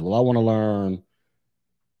specialize. Well, I want to learn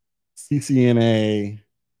CCNA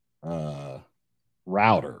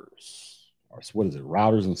routers, or what is it?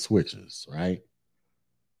 Routers and switches, right?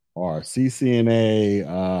 Or CCNA,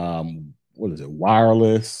 what is it?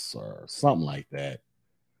 Wireless or something like that.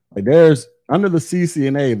 Like there's under the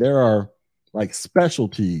CCNA, there are like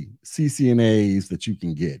specialty CCNAs that you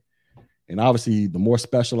can get. And obviously, the more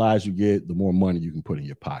specialized you get, the more money you can put in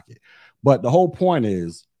your pocket. But the whole point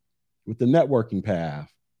is, with the networking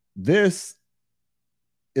path, this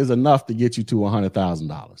is enough to get you to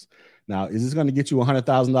 $100,000. Now, is this going to get you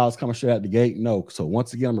 $100,000 coming straight out the gate? No. So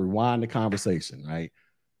once again, I'm going to rewind the conversation, right?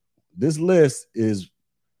 This list is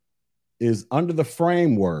under the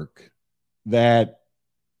framework that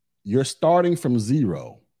you're starting from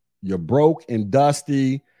zero. You're broke and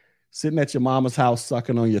dusty, sitting at your mama's house,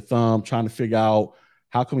 sucking on your thumb, trying to figure out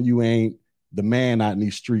how come you ain't the man out in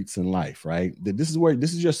these streets in life, right? This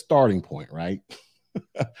is your starting point, right?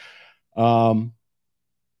 And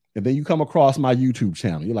then you come across my YouTube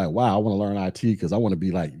channel. You're like, wow, I want to learn IT because I want to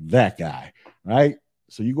be like that guy, right?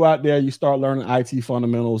 So you go out there, you start learning IT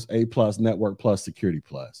fundamentals, A+, Network Plus, Security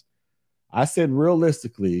Plus. I said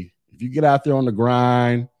realistically, if you get out there on the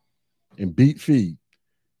grind and beat feet,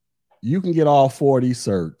 you can get all 4 of these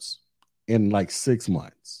certs in like 6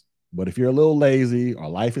 months. But if you're a little lazy or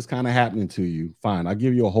life is kind of happening to you, fine, I'll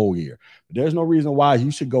give you a whole year. But there's no reason why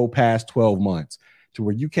you should go past 12 months to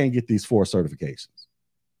where you can't get these 4 certifications.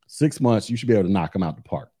 6 months, you should be able to knock them out the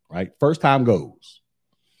park, right? First time goes.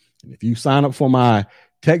 And if you sign up for my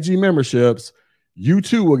TechG memberships, you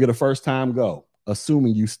too will get a first time go,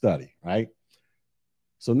 assuming you study, right?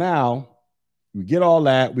 So now we get all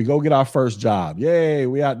that. We go get our first job. Yay,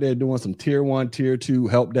 we out there doing some tier 1, tier 2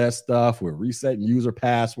 help desk stuff. We're resetting user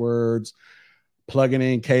passwords, plugging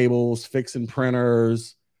in cables, fixing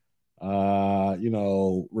printers,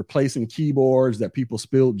 replacing keyboards that people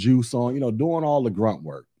spilled juice on, doing all the grunt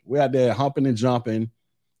work. We're out there humping and jumping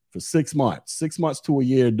for 6 months, 6 months to a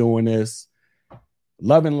year doing this,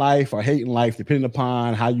 loving life or hating life, depending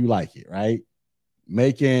upon how you like it, right?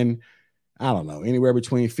 Making, I don't know, anywhere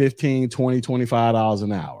between $15, $20, $25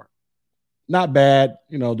 an hour. Not bad,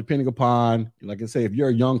 depending upon, like I say, if you're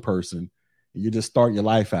a young person and you just start your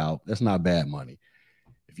life out, that's not bad money.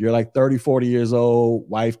 If you're like 30, 40 years old,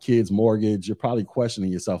 wife, kids, mortgage, you're probably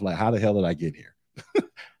questioning yourself, like, how the hell did I get here?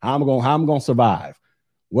 How am I going to survive?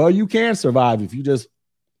 Well, you can survive if you just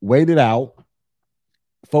wait it out,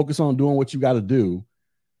 focus on doing what you got to do,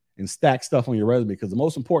 and stack stuff on your resume. Because the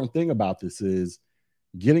most important thing about this is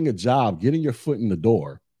getting a job, getting your foot in the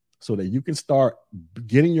door so that you can start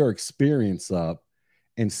getting your experience up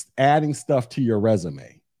and adding stuff to your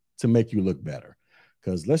resume to make you look better.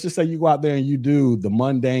 Because let's just say you go out there and you do the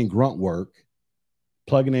mundane grunt work,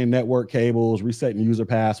 plugging in network cables, resetting user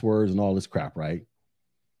passwords and all this crap, right?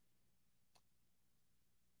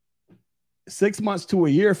 6 months to a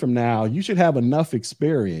year from now, you should have enough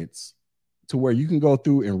experience to where you can go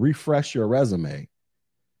through and refresh your resume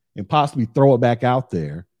and possibly throw it back out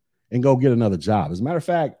there and go get another job. As a matter of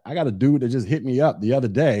fact, I got a dude that just hit me up the other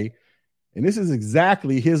day, and this is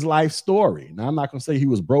exactly his life story. Now, I'm not going to say he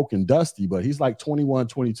was broke and dusty, but he's like 21,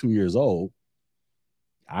 22 years old.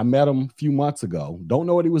 I met him a few months ago. Don't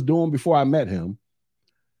know what he was doing before I met him,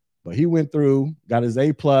 but he went through, got his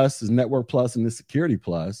A+, his Network Plus, and his Security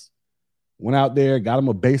Plus. Went out there, got him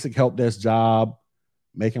a basic help desk job,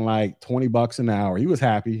 making like $20 an hour. He was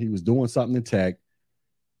happy. He was doing something in tech.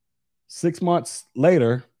 6 months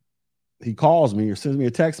later, he calls me or sends me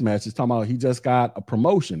a text message talking about he just got a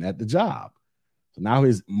promotion at the job. So now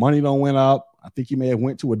his money don't went up. I think he may have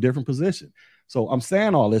went to a different position. So I'm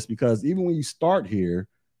saying all this because even when you start here,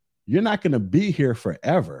 you're not going to be here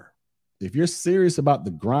forever. If you're serious about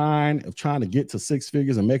the grind of trying to get to six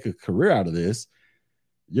figures and make a career out of this,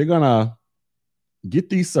 you're going to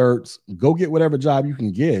get these certs, go get whatever job you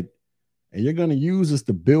can get, and you're going to use this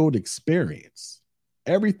to build experience.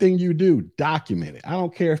 Everything you do, document it. I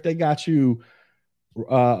don't care if they got you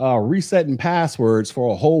resetting passwords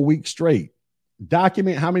for a whole week straight.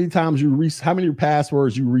 Document how many times how many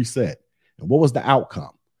passwords you reset and what was the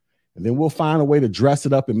outcome. And then we'll find a way to dress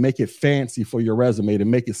it up and make it fancy for your resume to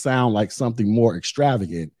make it sound like something more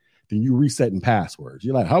extravagant than you resetting passwords.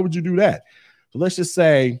 You're like, how would you do that? So let's just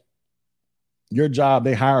say your job,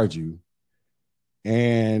 they hired you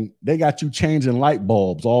and they got you changing light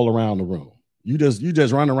bulbs all around the room. You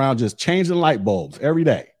just run around just changing light bulbs every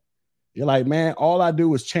day. You're like, man, all I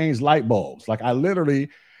do is change light bulbs. Like I literally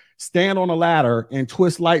stand on a ladder and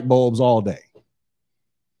twist light bulbs all day.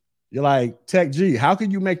 You're like, Tech G, how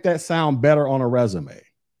can you make that sound better on a resume?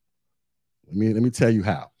 Let me tell you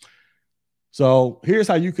how. So here's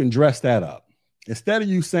how you can dress that up. Instead of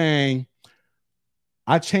you saying,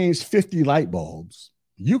 I changed 50 light bulbs,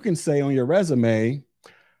 you can say on your resume,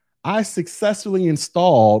 I successfully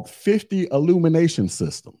installed 50 illumination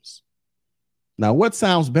systems. Now, what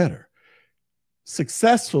sounds better?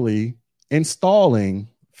 Successfully installing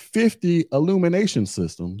 50 illumination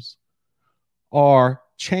systems or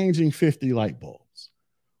changing 50 light bulbs?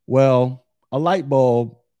 Well, a light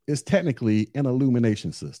bulb is technically an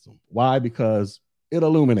illumination system. Why? Because it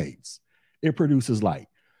illuminates, it produces light,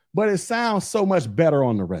 but it sounds so much better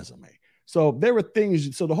on the resume. So there were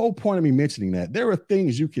things, so the whole point of me mentioning that, there are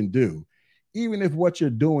things you can do, even if what you're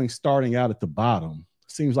doing starting out at the bottom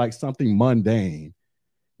seems like something mundane,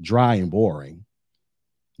 dry and boring,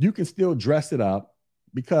 you can still dress it up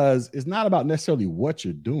because it's not about necessarily what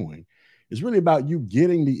you're doing. It's really about you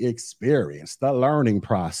getting the experience, the learning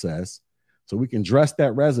process, so we can dress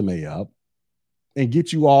that resume up and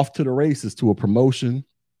get you off to the races to a promotion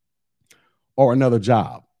or another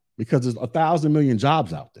job, because there's 1,000 million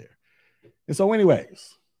jobs out there. And so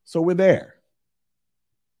anyways, so we're there.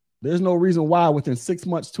 There's no reason why within 6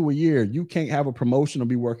 months to a year, you can't have a promotion or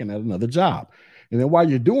be working at another job. And then while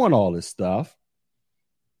you're doing all this stuff,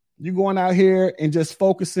 you're going out here and just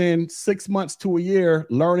focusing 6 months to a year,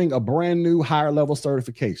 learning a brand new higher level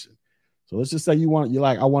certification. So let's just say you're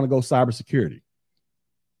like, I want to go cybersecurity.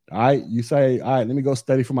 All right. You say, all right, let me go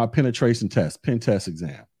study for my penetration test, pen test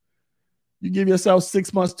exam. You give yourself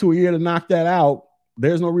 6 months to a year to knock that out.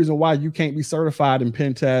 There's no reason why you can't be certified in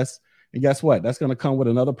pen tests. And guess what? That's going to come with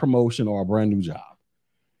another promotion or a brand new job.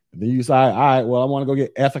 And then you say, all right, well, I want to go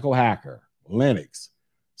get ethical hacker, Linux.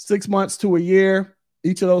 6 months to a year,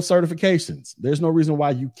 each of those certifications. There's no reason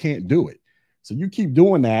why you can't do it. So you keep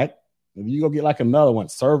doing that. And you go get like another one,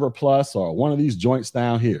 Server Plus or one of these joints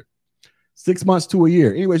down here. 6 months to a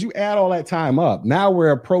year. Anyways, you add all that time up. Now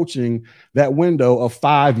we're approaching that window of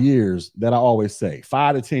 5 years that I always say,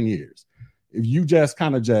 5 to 10 years. If you just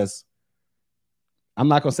kind of I'm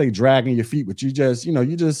not going to say dragging your feet, but you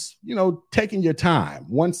taking your time,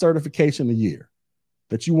 one certification a year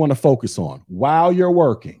that you want to focus on while you're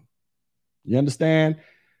working. You understand?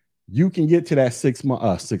 You can get to that 6 month,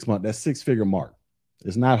 that 6-figure mark.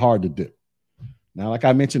 It's not hard to do. Now, like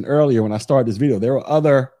I mentioned earlier, when I started this video, there are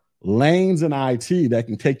other lanes in IT that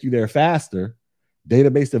can take you there faster.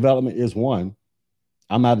 Database development is one.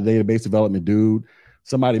 I'm not a database development dude.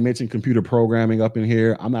 Somebody mentioned computer programming up in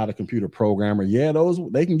here. I'm not a computer programmer. Yeah,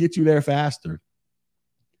 they can get you there faster.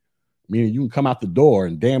 Meaning you can come out the door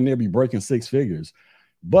and damn near be breaking 6 figures.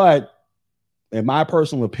 But in my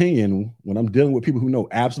personal opinion, when I'm dealing with people who know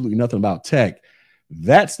absolutely nothing about tech,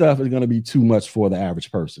 that stuff is going to be too much for the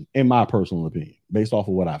average person, in my personal opinion, based off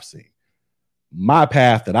of what I've seen. My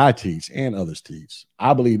path that I teach and others teach,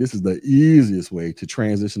 I believe this is the easiest way to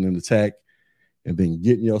transition into tech and then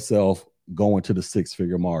getting yourself going to the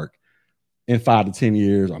 6-figure mark in 5 to 10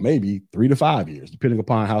 years, or maybe 3 to 5 years, depending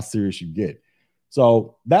upon how serious you get.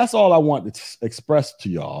 So that's all I want to express to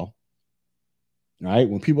y'all. right?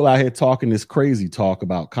 When people out here talking this crazy talk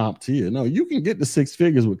about CompTIA, no, you can get the 6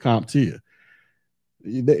 figures with CompTIA.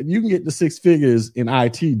 You can get the 6 figures in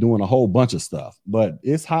IT doing a whole bunch of stuff, but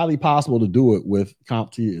it's highly possible to do it with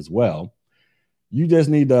CompTIA as well. You just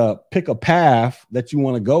need to pick a path that you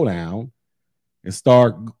want to go down and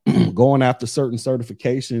start going after certain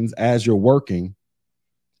certifications as you're working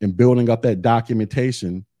and building up that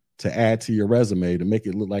documentation to add to your resume to make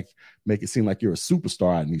it seem like you're a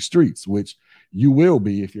superstar out in these streets, which you will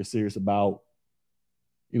be if you're serious about,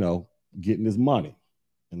 getting this money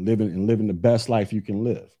and living the best life you can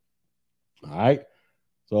live. All right.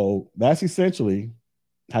 So that's essentially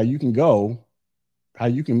how you can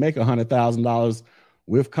make $100,000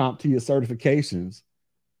 with CompTIA certifications,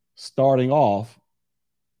 starting off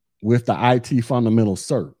with the IT fundamental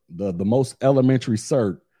cert, the most elementary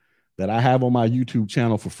cert that I have on my YouTube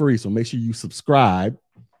channel for free. So make sure you subscribe.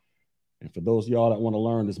 And for those of y'all that want to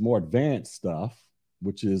learn this more advanced stuff,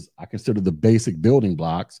 which is I consider the basic building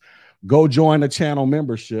blocks, go join the channel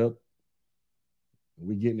membership.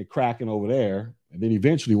 We're getting it cracking over there. And then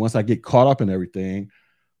eventually, once I get caught up in everything,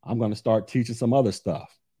 I'm going to start teaching some other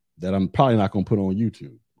stuff that I'm probably not going to put on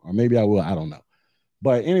YouTube. Or maybe I will. I don't know.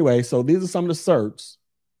 But anyway, so these are some of the certs.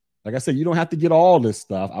 Like I said, you don't have to get all this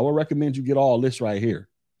stuff. I would recommend you get all this right here,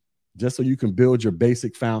 just so you can build your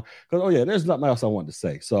basic found. Because, there's nothing else I wanted to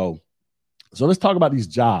say. So let's talk about these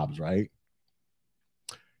jobs, right?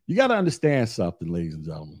 You got to understand something, ladies and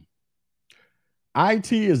gentlemen.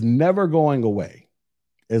 IT is never going away.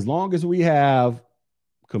 As long as we have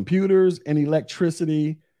computers and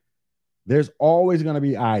electricity, there's always going to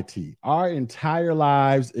be IT. Our entire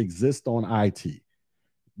lives exist on IT.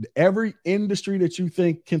 Every industry that you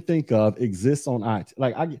can think of exists on IT.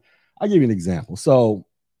 Like I'll give you an example. So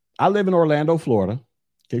I live in Orlando, Florida, in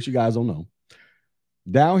case you guys don't know.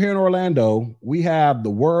 Down here in Orlando, we have the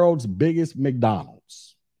world's biggest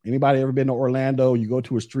McDonald's. Anybody ever been to Orlando? You go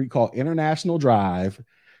to a street called International Drive.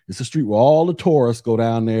 It's a street where all the tourists go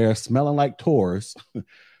down there smelling like tourists.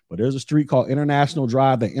 But there's a street called International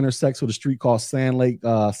Drive that intersects with a street called Sand Lake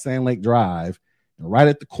Drive. And right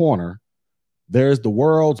at the corner, there's the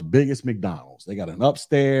world's biggest McDonald's. They got an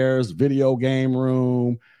upstairs video game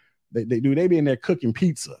room. They be in there cooking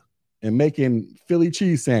pizza and making Philly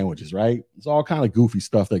cheese sandwiches, right? It's all kind of goofy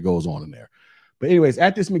stuff that goes on in there. But anyways,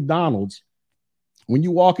 at this McDonald's, when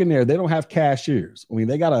you walk in there, they don't have cashiers. I mean,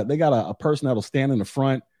 they got a person that'll stand in the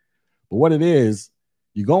front. But what it is,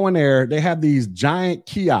 you go in there, they have these giant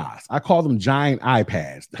kiosks. I call them giant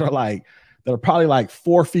iPads. They're probably like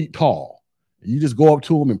 4 feet tall. You just go up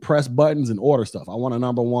to them and press buttons and order stuff. I want a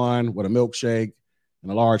number 1 with a milkshake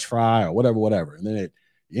and a large fry or whatever. And then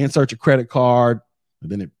you insert your credit card,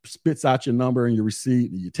 and then it spits out your number and your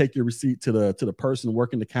receipt. And you take your receipt to the person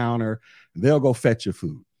working the counter, and they'll go fetch your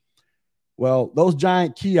food. Well, those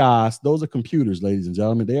giant kiosks, those are computers, ladies and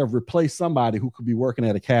gentlemen. They have replaced somebody who could be working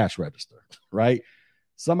at a cash register, right?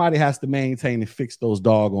 Somebody has to maintain and fix those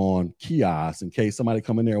doggone kiosks in case somebody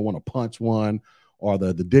come in there and want to punch one or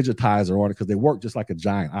the digitizer on it, because they work just like a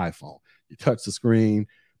giant iPhone. You touch the screen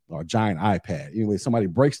or a giant iPad. Anyway, somebody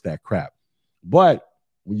breaks that crap. But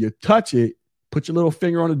when you touch it, put your little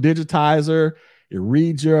finger on the digitizer, it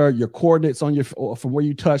reads your coordinates on from where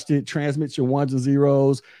you touched it, transmits your ones and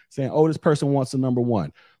zeros, saying, oh, this person wants a number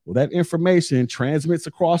 1. Well, that information transmits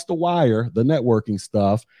across the wire, the networking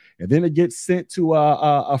stuff, and then it gets sent to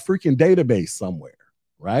a freaking database somewhere,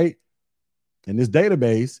 right? And this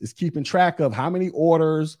database is keeping track of how many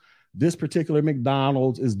orders this particular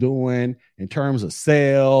McDonald's is doing in terms of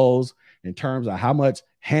sales, in terms of how much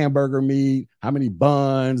hamburger meat, how many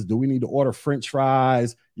buns, do we need to order French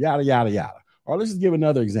fries, yada, yada, yada. Or let's just give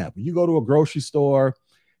another example. You go to a grocery store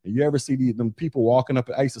and you ever see them people walking up.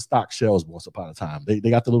 I used to stock shelves once upon a time. They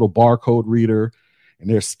got the little barcode reader and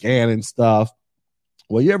they're scanning stuff.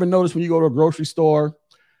 Well, you ever notice when you go to a grocery store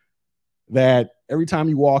that every time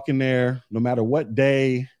you walk in there, no matter what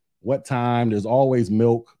day, what time, there's always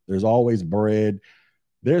milk, there's always bread,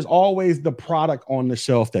 there's always the product on the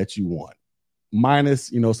shelf that you want,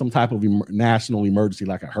 minus, some type of national emergency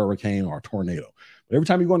like a hurricane or a tornado. But every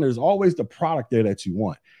time you go in, there's always the product there that you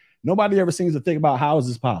want. Nobody ever seems to think about how is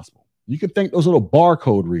this possible. You could think those little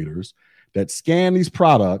barcode readers that scan these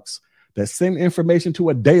products, that send information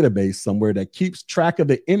to a database somewhere that keeps track of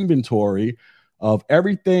the inventory of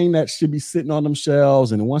everything that should be sitting on them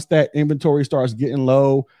shelves. And once that inventory starts getting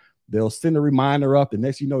low, they'll send a reminder up. And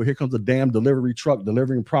next you know, here comes a damn delivery truck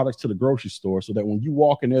delivering products to the grocery store, so that when you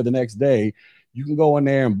walk in there the next day, you can go in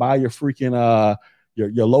there and buy your freaking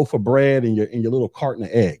your loaf of bread and your little carton of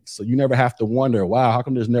eggs. So you never have to wonder, wow, how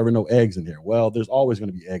come there's never no eggs in there? Well, there's always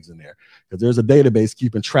going to be eggs in there because there's a database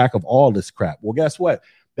keeping track of all this crap. Well, guess what?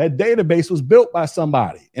 That database was built by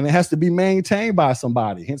somebody and it has to be maintained by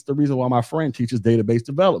somebody. Hence the reason why my friend teaches database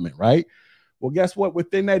development, right? Well, guess what?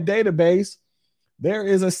 Within that database, there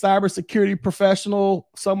is a cybersecurity professional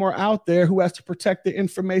somewhere out there who has to protect the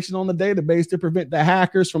information on the database to prevent the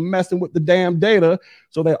hackers from messing with the damn data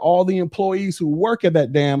so that all the employees who work at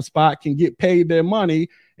that damn spot can get paid their money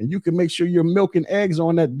and you can make sure your milk and eggs are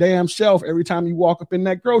on that damn shelf every time you walk up in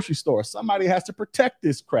that grocery store. Somebody has to protect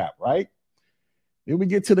this crap, right? Then we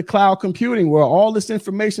get to the cloud computing where all this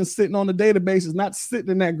information sitting on the database is not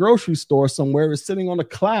sitting in that grocery store somewhere. It's sitting on the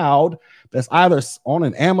cloud that's either on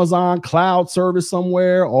an Amazon cloud service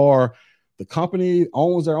somewhere or the company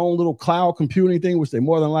owns their own little cloud computing thing, which they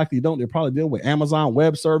more than likely don't. They're probably dealing with Amazon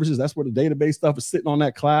Web Services. That's where the database stuff is sitting on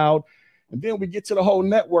that cloud. And then we get to the whole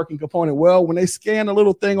networking component. Well, when they scan a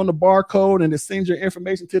little thing on the barcode and it sends your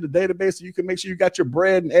information to the database so you can make sure you got your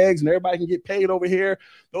bread and eggs and everybody can get paid over here,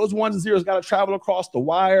 those ones and zeros got to travel across the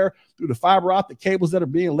wire through the fiber optic cables that are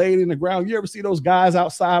being laid in the ground. You ever see those guys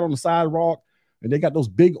outside on the sidewalk and they got those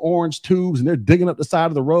big orange tubes and they're digging up the side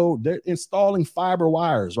of the road? They're installing fiber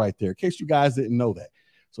wires right there, in case you guys didn't know that.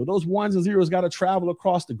 So those ones and zeros got to travel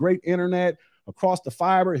across the great internet, across the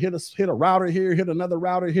fiber, hit a router here, hit another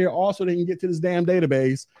router here, also they can get to this damn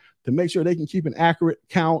database to make sure they can keep an accurate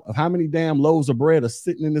count of how many damn loaves of bread are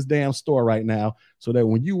sitting in this damn store right now, so that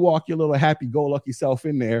when you walk your little happy-go-lucky self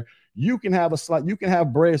in there, you can have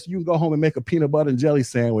bread, so you can go home and make a peanut butter and jelly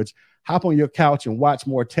sandwich, hop on your couch and watch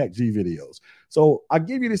more Tech G videos. So I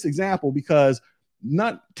give you this example because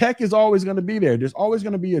tech is always going to be there. There's always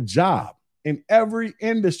going to be a job in every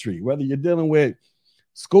industry, whether you're dealing with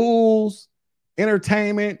schools,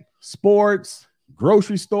 entertainment, sports,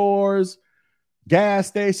 grocery stores, gas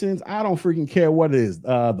stations. I don't freaking care what it is.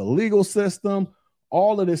 The legal system,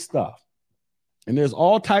 all of this stuff. And there's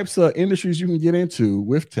all types of industries you can get into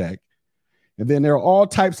with tech. And then there are all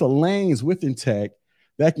types of lanes within tech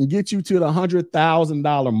that can get you to the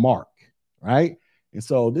 $100,000 mark, right? And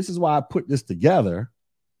so this is why I put this together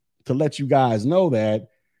to let you guys know that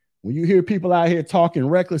when you hear people out here talking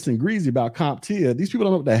reckless and greasy about CompTIA, these people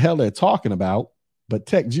don't know what the hell they're talking about, but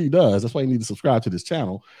Tech G does. That's why you need to subscribe to this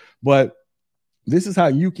channel. But this is how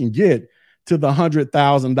you can get to the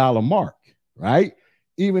 $100,000 mark, right?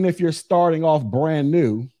 Even if you're starting off brand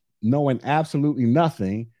new, knowing absolutely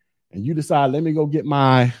nothing, and you decide, let me go get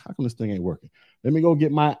how come this thing ain't working? Let me go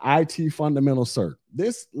get my IT fundamental cert.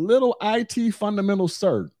 This little IT fundamental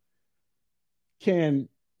cert can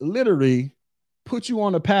literally put you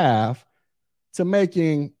on a path to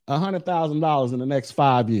making $100,000 in the next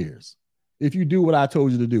 5 years. If you do what I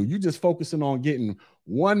told you to do, you just focusing on getting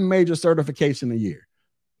one major certification a year.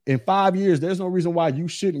 In 5 years, there's no reason why you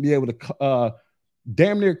shouldn't be able to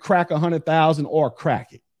damn near crack 100,000 or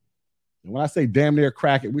crack it. And when I say damn near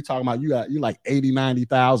crack it, we're talking about you're like 80,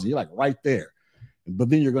 90,000. You're like right there. But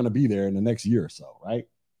then you're going to be there in the next year or so, right?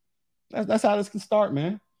 That's how this can start,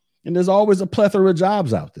 man. And there's always a plethora of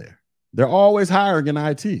jobs out there. They're always hiring in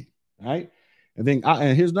IT, right? And then,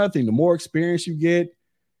 and here's another thing: the more experience you get,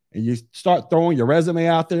 and you start throwing your resume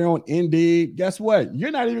out there on Indeed, guess what?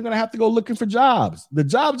 You're not even going to have to go looking for jobs. The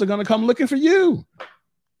jobs are going to come looking for you.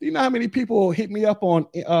 Do you know how many people hit me up on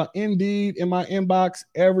Indeed in my inbox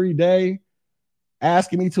every day,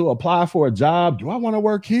 asking me to apply for a job? Do I want to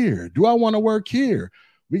work here? Do I want to work here?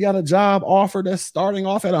 We got a job offer that's starting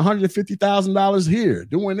off at $150,000 here,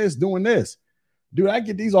 doing this, doing this. Dude, I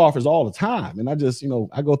get these offers all the time. And I just,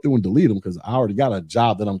 I go through and delete them because I already got a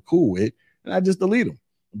job that I'm cool with, and I just delete them.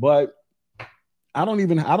 But I don't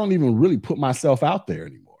even really put myself out there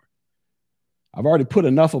anymore. I've already put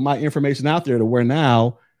enough of my information out there to where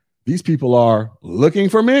now these people are looking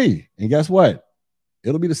for me. And guess what?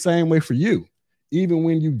 It'll be the same way for you. Even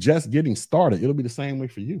when you just getting started, it'll be the same way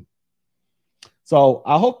for you. So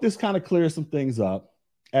I hope this kind of clears some things up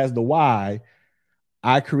as to why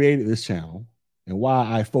I created this channel and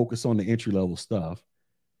why I focus on the entry-level stuff.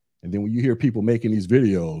 And then when you hear people making these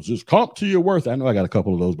videos, just CompTIA worth it. I know I got a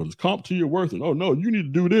couple of those, but it's CompTIA worth it. Oh, no, you need to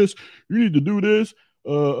do this. You need to do this.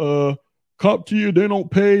 CompTIA, they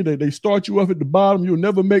don't pay. They start you off at the bottom. You'll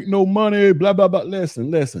never make no money, blah, blah, blah.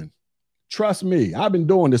 Listen. Trust me. I've been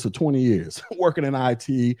doing this for 20 years, working in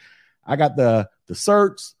IT. I got the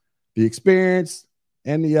certs, the experience,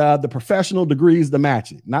 and the professional degrees to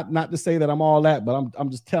match it. Not to say that I'm all that, but I'm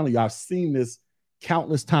just telling you, I've seen this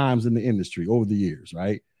countless times in the industry over the years,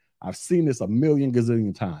 right? I've seen this a million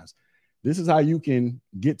gazillion times. This is how you can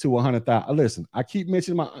get to 100,000. Listen, I keep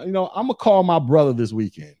mentioning I'm going to call my brother this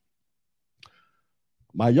weekend.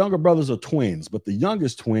 My younger brothers are twins, but the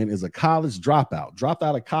youngest twin is a college dropout. Dropped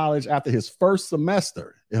out of college after his first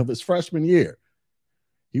semester of his freshman year.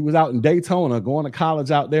 He was out in Daytona going to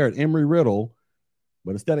college out there at Emory-Riddle,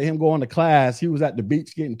 but instead of him going to class, he was at the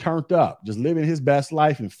beach getting turned up, just living his best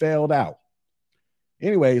life, and failed out.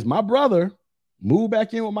 Anyways, my brother moved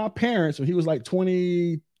back in with my parents when he was like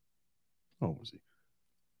 20. Oh, was he?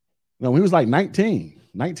 No, he was like 19,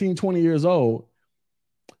 20 years old.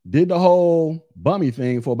 Did the whole bummy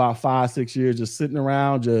thing for about 5-6 years, just sitting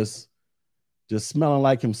around, just smelling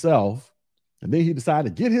like himself. And then he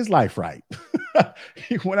decided to get his life right.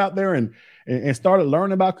 He went out there and started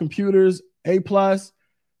learning about computers, A+.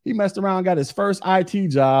 He messed around, got his first IT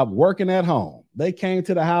job working at home. They came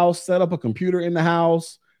to the house, set up a computer in the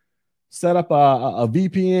house, set up a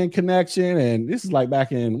VPN connection. And this is like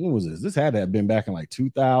back in, when was this? This had to have been back in like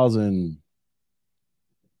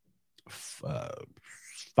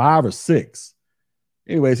 2005 or 6.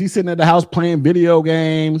 Anyways, he's sitting at the house playing video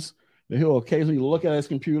games. Then he'll occasionally look at his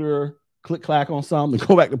computer, click clack on something, and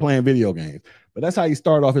go back to playing video games. But that's how he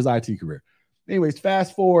started off his IT career. Anyways,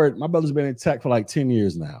 fast forward, my brother's been in tech for like 10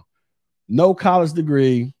 years now. No college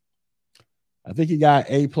degree. I think he got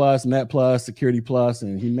A+, Net Plus, Security Plus,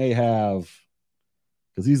 and he may have,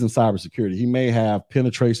 because he's in cybersecurity, he may have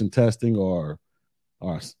penetration testing or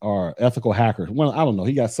ethical hacker. Well, I don't know.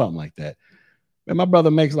 He got something like that. And my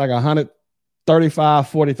brother makes like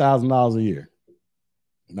 $135,000-$40,000 a year.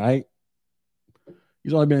 Right?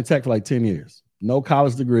 He's only been in tech for like 10 years. No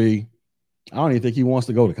college degree. I don't even think he wants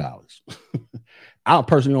to go to college. I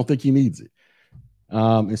personally don't think he needs it.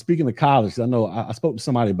 And speaking of college, I know I spoke to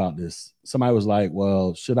somebody about this. Somebody was like,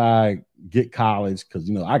 well, should I get college? Because,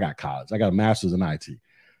 I got college. I got a master's in IT.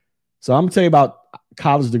 So I'm going to tell you about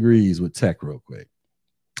college degrees with tech real quick.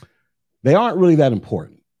 They aren't really that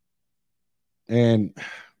important. And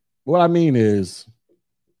what I mean is,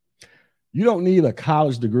 you don't need a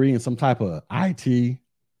college degree in some type of IT,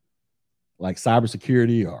 like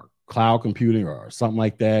cybersecurity or cloud computing or something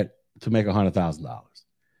like that, to make $100,000.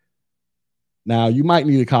 Now, you might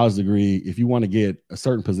need a college degree if you want to get a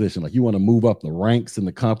certain position, like you want to move up the ranks in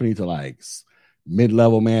the company to like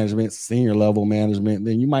mid-level management, senior level management,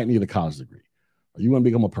 then you might need a college degree. Or you want to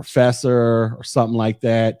become a professor or something like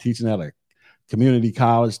that, teaching at a community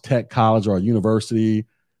college, tech college, or a university.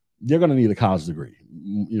 You're going to need a college degree.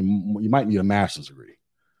 You might need a master's degree.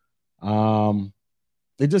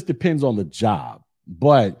 It just depends on the job.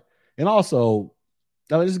 And also,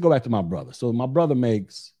 let's just go back to my brother. So my brother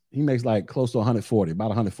makes like close to 140, about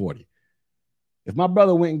 140. If my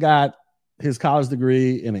brother went and got his college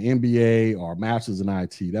degree in an MBA or a master's in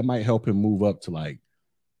IT, that might help him move up to like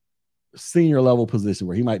a senior level position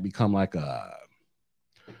where he might become like a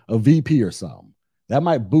VP or something. That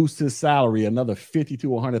might boost his salary another $50,000 to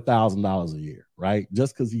 $100,000 a year, right?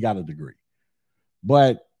 Just because he got a degree.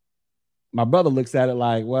 But my brother looks at it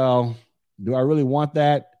like, well, do I really want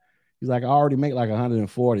that? He's like, I already make like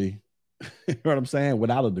 140. You know what I'm saying?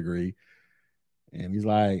 Without a degree. And he's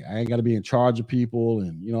like, I ain't got to be in charge of people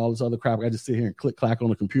and, all this other crap. I just sit here and click clack on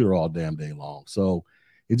the computer all damn day long. So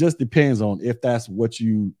it just depends on if that's what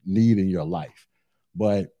you need in your life.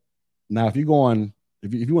 But now if you want to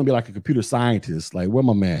be like a computer scientist, like where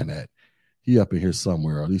my man at? He up in here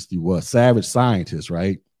somewhere, or at least he was. Savage Scientist,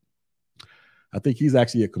 right? I think he's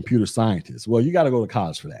actually a computer scientist. Well, you got to go to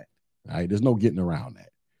college for that. Right? There's no getting around that.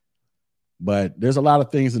 But there's a lot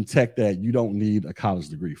of things in tech that you don't need a college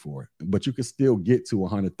degree for, but you can still get to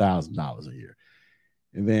 $100,000 a year.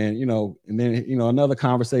 And then, another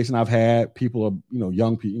conversation I've had, people are,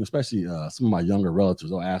 young people, especially some of my younger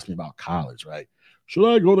relatives, will ask me about college, right? Should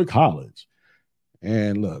I go to college?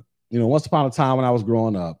 And look, once upon a time when I was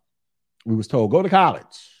growing up, we was told, go to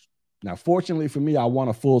college. Now, fortunately for me, I won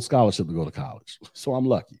a full scholarship to go to college. So I'm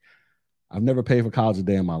lucky. I've never paid for college a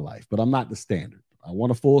day in my life, but I'm not the standard. I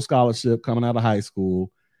won a full scholarship coming out of high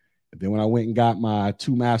school. And then when I went and got my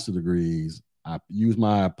 2 master's degrees, I used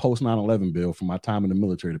my post 9/11 bill from my time in the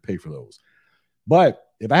military to pay for those. But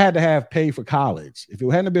if I had to have paid for college, if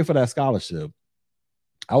it hadn't been for that scholarship,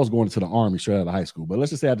 I was going to the Army straight out of high school. But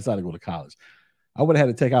let's just say I decided to go to college. I would have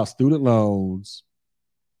had to take out student loans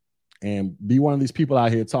and be one of these people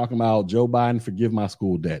out here talking about Joe Biden, forgive my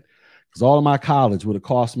school debt. Because all of my college would have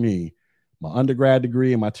cost me my undergrad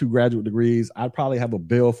degree and my 2 graduate degrees. I'd probably have a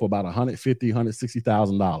bill for about $150,000,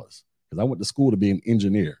 $160,000 because I went to school to be an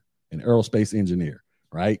engineer, an aerospace engineer,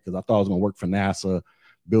 right? Because I thought I was going to work for NASA,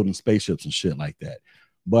 building spaceships and shit like that.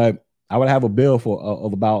 But I would have a bill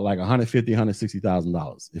of about like $150,000,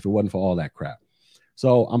 $160,000 if it wasn't for all that crap.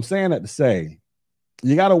 So I'm saying that to say,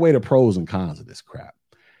 you got to weigh the pros and cons of this crap.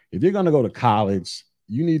 If you're going to go to college,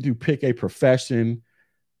 you need to pick a profession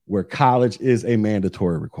where college is a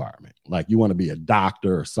mandatory requirement. Like you want to be a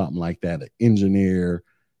doctor or something like that, an engineer,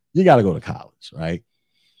 you got to go to college, right?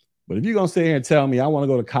 But if you're going to sit here and tell me I want to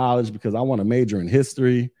go to college because I want to major in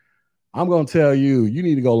history, I'm going to tell you, you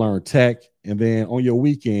need to go learn tech. And then on your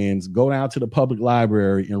weekends, go down to the public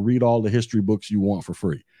library and read all the history books you want for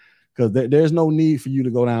free. Because there's no need for you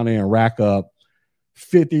to go down there and rack up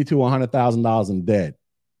 $50,000 to $100,000 in debt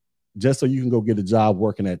just so you can go get a job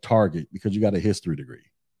working at Target because you got a history degree.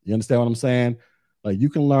 You understand what I'm saying? Like you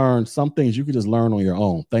can learn some things you can just learn on your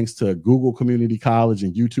own thanks to Google Community College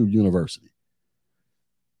and YouTube University.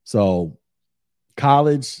 So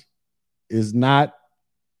college is not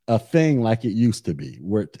a thing like it used to be,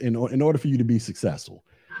 where in order for you to be successful,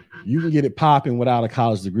 you can get it popping without a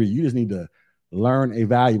college degree. You just need to learn a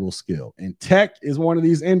valuable skill. And tech is one of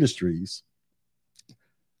these industries,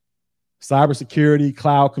 cybersecurity,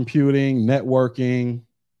 cloud computing, networking,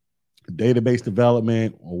 database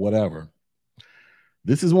development, or whatever.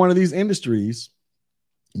 This is one of these industries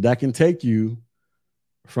that can take you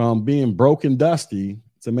from being broke and dusty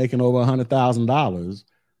to making over $100,000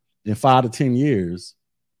 in 5 to 10 years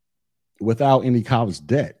without any college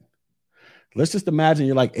debt. Let's just imagine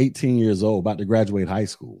you're like 18 years old, about to graduate high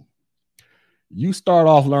school. You start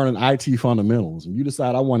off learning IT fundamentals and you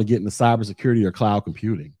decide I want to get into cybersecurity or cloud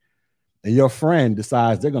computing. And your friend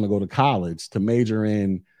decides they're going to go to college to major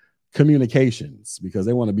in communications because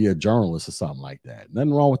they want to be a journalist or something like that.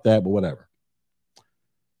 Nothing wrong with that, but whatever.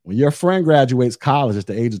 When your friend graduates college at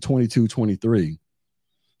the age of 22, 23,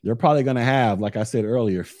 they're probably going to have, like I said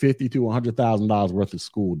earlier, $50,000 to $100,000 worth of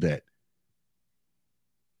school debt.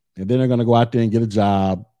 And then they're going to go out there and get a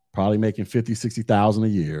job, probably making $50,000, $60,000 a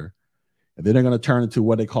year. And then they're going to turn into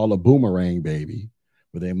what they call a boomerang baby,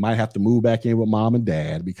 where they might have to move back in with mom and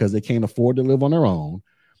dad because they can't afford to live on their own,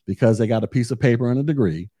 because they got a piece of paper and a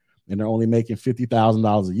degree, and they're only making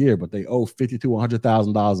 $50,000 a year, but they owe $50,000 to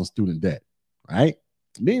 $100,000 in student debt, right?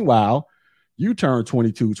 Meanwhile, you turn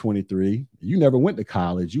 22, 23, you never went to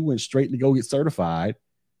college, you went straight to go get certified,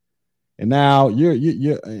 and now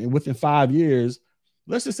you're within 5 years.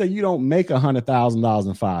 Let's just say you don't make $100,000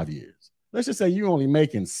 in 5 years. Let's just say you're only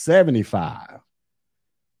making 75.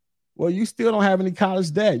 Well, you still don't have any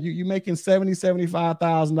college debt. You're making $70,000,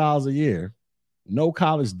 $75,000 a year, no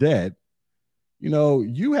college debt. You know,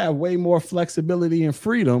 you have way more flexibility and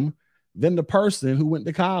freedom than the person who went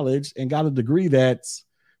to college and got a degree that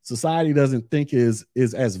society doesn't think is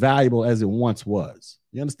as valuable as it once was.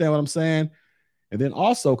 You understand what I'm saying? And then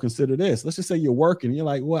also consider this. Let's just say you're working. You're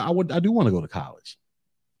like, well, I do want to go to college.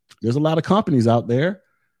 There's a lot of companies out there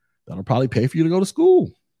that'll probably pay for you to go to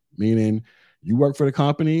school, meaning you work for the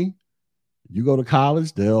company, you go to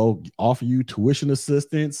college, they'll offer you tuition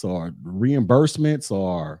assistance or reimbursements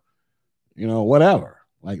or, you know, whatever.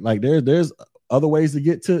 Like there's other ways to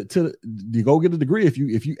get to go get a degree if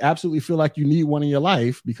you absolutely feel like you need one in your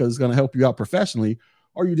life because it's going to help you out professionally,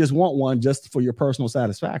 or you just want one just for your personal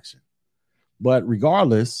satisfaction. But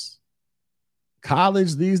regardless,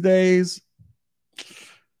 college these days,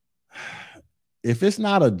 if it's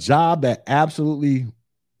not a job that absolutely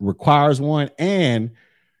requires one and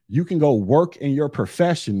you can go work in your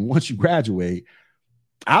profession once you graduate,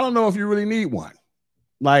 I don't know if you really need one.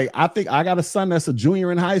 Like, I think I got a son that's a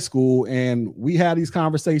junior in high school, and we have these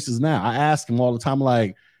conversations now. I ask him all the time,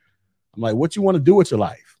 I'm like, what you want to do with your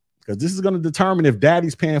life? Because this is going to determine if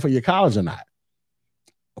daddy's paying for your college or not.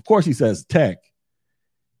 Of course, he says tech.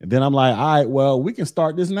 And then I'm like, all right, well, we can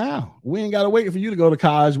start this now. We ain't got to wait for you to go to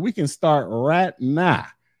college. We can start right now.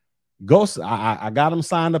 I got him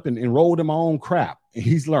signed up and enrolled in my own crap, and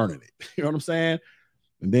he's learning it. You know what I'm saying?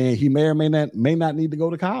 And then he may or may not need to go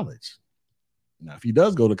to college. Now, if he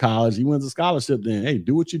does go to college, he wins a scholarship, then, hey,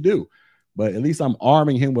 do what you do. But at least I'm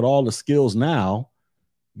arming him with all the skills now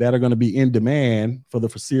that are going to be in demand for the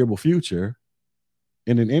foreseeable future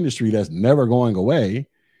in an industry that's never going away,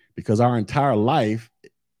 because our entire life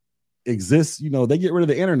exists. You know, they get rid of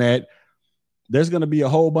the internet, there's going to be a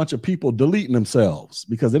whole bunch of people deleting themselves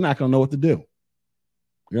because they're not going to know what to do. You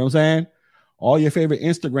know what I'm saying? All your favorite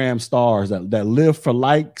Instagram stars that live for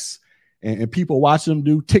likes and people watch them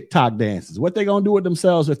do TikTok dances. What they going to do with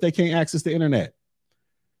themselves if they can't access the internet?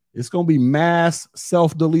 It's going to be mass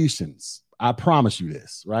self-deletions. I promise you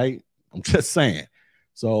this, right? I'm just saying.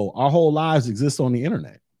 So our whole lives exist on the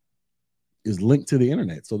internet, is linked to the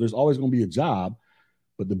internet. So there's always going to be a job.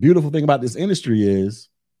 But the beautiful thing about this industry is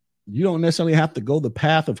you don't necessarily have to go the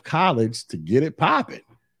path of college to get it popping.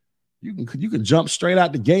 You can jump straight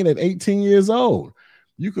out the gate at 18 years old.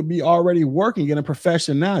 You could be already working in a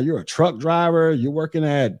profession now. You're a truck driver.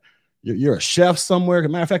 You're a chef somewhere. As a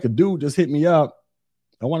matter of fact, a dude just hit me up.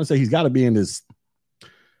 I want to say he's got to be in his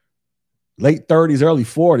late 30s, early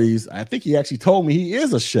 40s. I think he actually told me he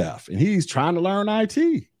is a chef and he's trying to learn IT.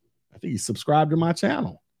 I think he subscribed to my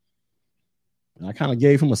channel. And I kind of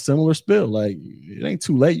gave him a similar spill. Like, it ain't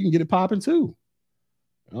too late. You can get it popping too. You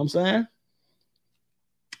know what I'm saying?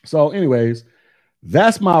 So, anyways,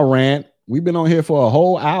 that's my rant. We've been on here for a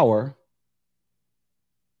whole hour.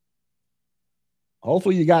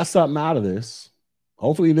 Hopefully you got something out of this.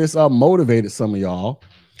 Hopefully this motivated some of y'all.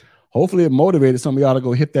 Hopefully it motivated some of y'all to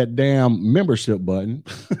go hit that damn membership button.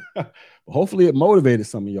 Hopefully it motivated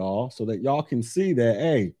some of y'all so that y'all can see that,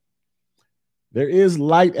 hey, there is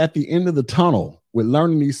light at the end of the tunnel with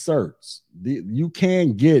learning these certs. You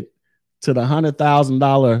can get to the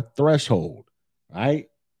 $100,000 threshold, right?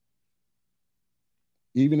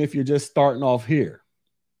 Even if you're just starting off here.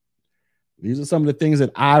 These are some of the things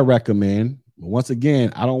that I recommend. But once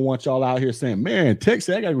again, I don't want y'all out here saying, man, Tech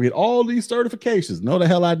said I got to get all these certifications. No, the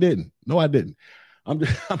hell I didn't. No, I didn't. I'm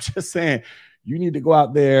just saying you need to go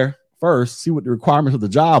out there first, see what the requirements of the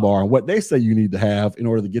job are and what they say you need to have in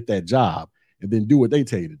order to get that job, and then do what they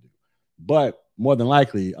tell you to do. But more than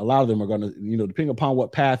likely, a lot of them are going to, depending upon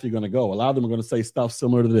what path you're going to go, a lot of them are going to say stuff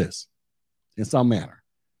similar to this in some manner.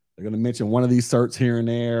 They're going to mention one of these certs here and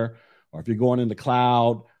there, or if you're going into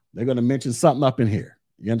cloud, they're going to mention something up in here.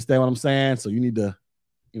 You understand what I'm saying? So you need to,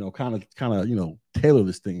 kind of, tailor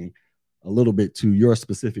this thing a little bit to your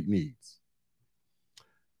specific needs.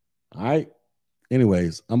 All right.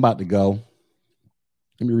 Anyways, I'm about to go.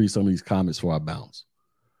 Let me read some of these comments before I bounce.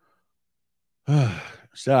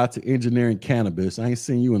 Shout out to Engineering Cannabis. I ain't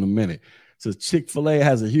seen you in a minute. It says Chick-fil-A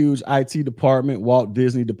has a huge IT department. Walt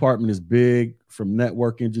Disney department is big. From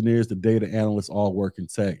network engineers to data analysts, all work in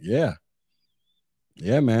tech. Yeah.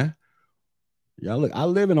 Yeah, man. Yeah, look, I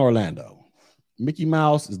live in Orlando. Mickey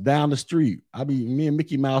Mouse is down the street. Me and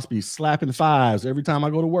Mickey Mouse be slapping fives every time I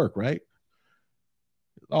go to work, right?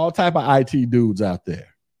 All type of IT dudes out there.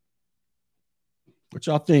 What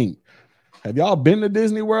y'all think? Have y'all been to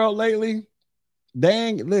Disney World lately?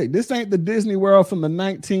 Dang, look, this ain't the Disney World from the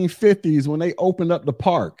 1950s when they opened up the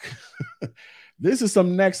park. This is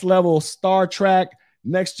some next level Star Trek,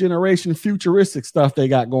 next generation futuristic stuff they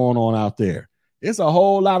got going on out there. It's a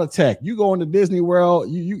whole lot of tech. You go into Disney World,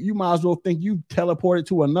 you might as well think you teleported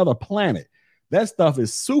to another planet. That stuff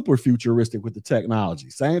is super futuristic with the technology.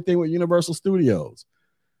 Same thing with Universal Studios.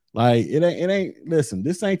 Like it ain't. Listen,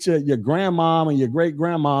 this ain't your grandmom and your great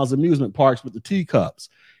grandma's amusement parks with the teacups.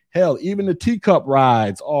 Hell, even the teacup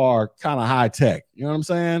rides are kind of high tech. You know what I'm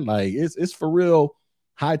saying? Like it's for real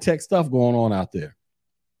high tech stuff going on out there.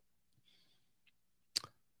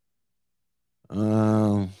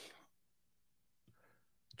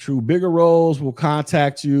 True, bigger roles will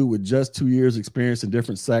contact you with just 2 years experience in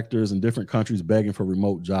different sectors and different countries begging for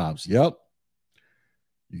remote jobs. Yep.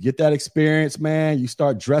 You get that experience, man. You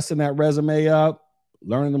start dressing that resume up,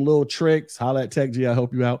 learning them little tricks. Holla at Tech G, I'll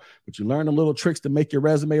help you out. But you learn them little tricks to make your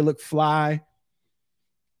resume look fly.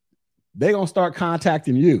 They're going to start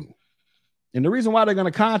contacting you. And the reason why they're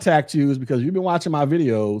going to contact you is because you've been watching my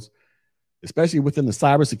videos, especially within the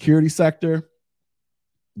cybersecurity sector.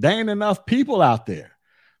 There ain't enough people out there.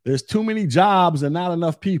 There's too many jobs and not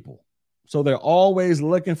enough people. So they're always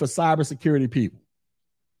looking for cybersecurity people.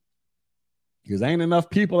 Because there ain't enough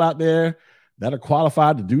people out there that are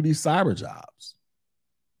qualified to do these cyber jobs.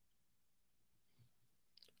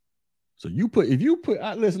 So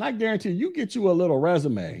listen, I guarantee you get you a little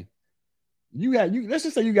resume. Let's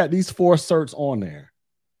just say you got these 4 certs on there.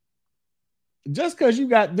 Just because you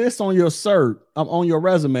got this on your cert, on your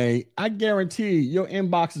resume, I guarantee your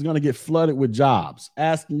inbox is going to get flooded with jobs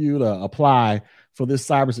asking you to apply for this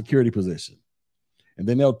cybersecurity position. And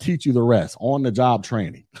then they'll teach you the rest on the job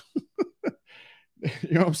training.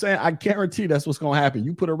 You know what I'm saying? I guarantee that's what's going to happen.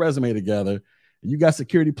 You put a resume together and you got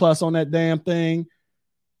Security Plus on that damn thing,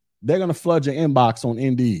 they're going to flood your inbox on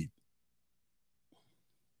Indeed.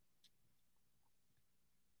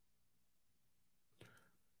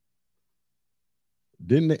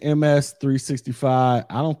 Didn't the MS 365?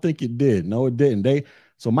 I don't think it did. No, it didn't.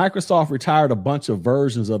 So Microsoft retired a bunch of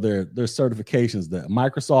versions of their certifications, the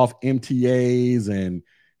Microsoft MTAs and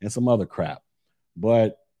some other crap.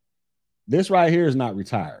 But this right here is not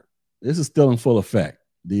retired. This is still in full effect.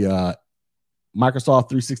 The Microsoft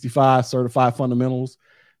 365 Certified Fundamentals,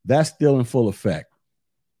 that's still in full effect.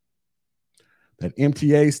 That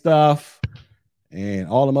MTA stuff and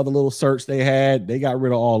all them other little certs they had, they got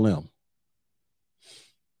rid of all them.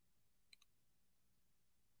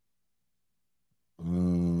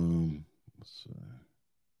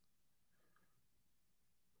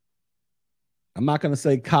 I'm not going to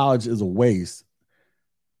say college is a waste.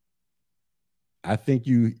 I think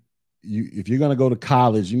you if you're going to go to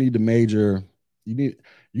college, you need to major. You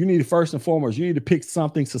need first and foremost, you need to pick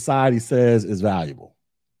something society says is valuable.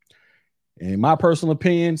 In my personal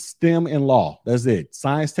opinion, STEM and law. That's it.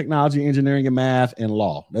 Science, technology, engineering, and math, and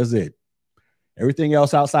law. That's it. Everything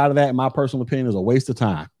else outside of that, in my personal opinion, is a waste of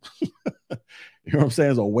time. You know what I'm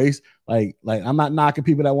saying? It's a waste. Like I'm not knocking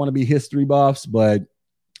people that want to be history buffs, but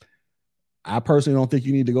I personally don't think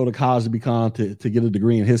you need to go to college to get a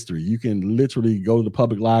degree in history. You can literally go to the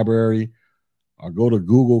public library or go to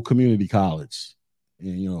Google Community College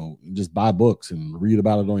and, just buy books and read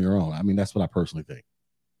about it on your own. I mean, that's what I personally think.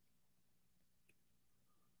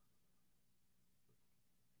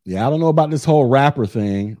 Yeah, I don't know about this whole rapper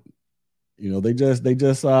thing. They just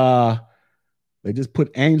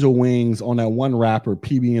put angel wings on that one rapper,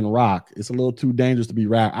 PB and Rock. It's a little too dangerous to be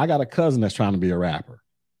rap. I got a cousin that's trying to be a rapper.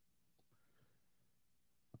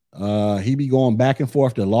 He be going back and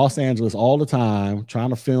forth to Los Angeles all the time, trying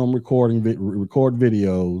to film, record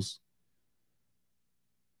videos.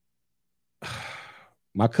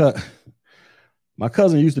 My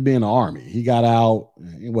cousin used to be in the Army. He got out,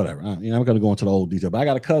 whatever. I'm going to go into the old detail, but I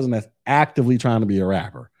got a cousin that's actively trying to be a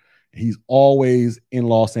rapper. He's always in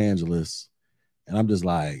Los Angeles. And I'm just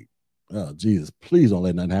like, oh, Jesus, please don't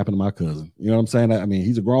let nothing happen to my cousin. You know what I'm saying? I mean,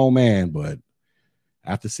 he's a grown man, but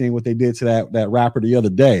after seeing what they did to that rapper the other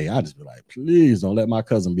day, I just be like, please don't let my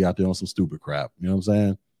cousin be out there on some stupid crap. You know what I'm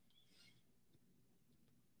saying?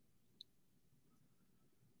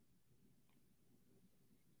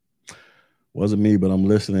 Wasn't me, but I'm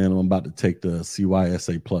listening. I'm about to take the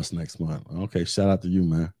CYSA Plus next month. Okay, shout out to you,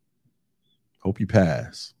 man. Hope you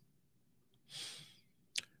pass.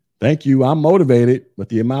 Thank you. I'm motivated, but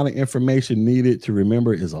the amount of information needed to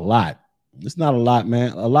remember is a lot. It's not a lot,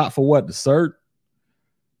 man. A lot for what? The cert?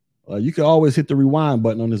 You can always hit the rewind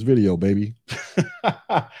button on this video, baby.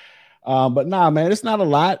 But nah, man, it's not a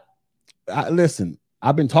lot. Listen,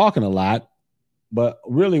 I've been talking a lot, but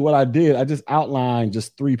really what I did, I just outlined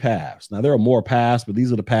just 3 paths. Now, there are more paths, but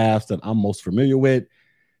these are the paths that I'm most familiar with.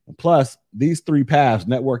 And plus, these 3 paths,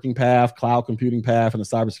 networking path, cloud computing path, and the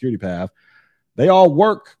cybersecurity path, they all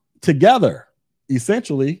work together.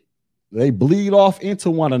 Essentially, they bleed off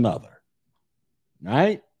into one another,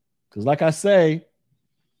 right? Because like I say,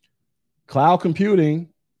 cloud computing, in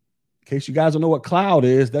case you guys don't know what cloud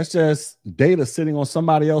is, that's just data sitting on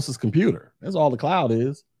somebody else's computer. That's all the cloud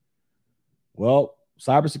is. Well,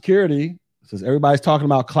 cybersecurity, since everybody's talking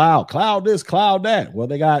about cloud this, cloud that. Well,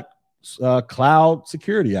 they got cloud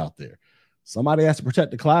security out there. Somebody has to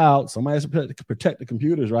protect the cloud. Somebody has to protect the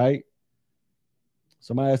computers, right?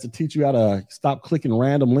 Somebody has to teach you how to stop clicking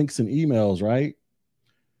random links in emails, right?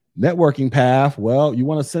 Networking path, well, you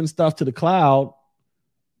want to send stuff to the cloud.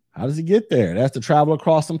 How does it get there? It has to travel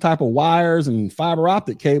across some type of wires and fiber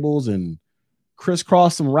optic cables and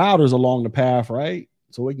crisscross some routers along the path, right?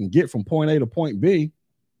 So we can get from point A to point B.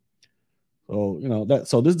 So,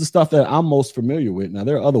 so this is the stuff that I'm most familiar with. Now,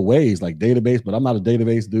 there are other ways like database, but I'm not a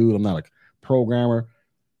database dude. I'm not a programmer.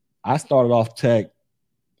 I started off tech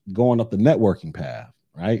going up the networking path,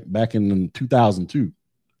 right? Back in 2002.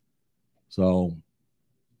 So,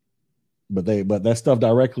 but that stuff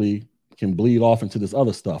directly can bleed off into this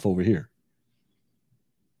other stuff over here.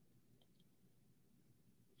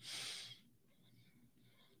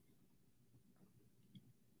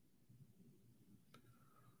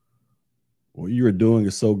 What you are doing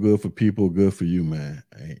is so good for people, good for you, man.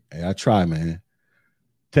 Hey, I try, man.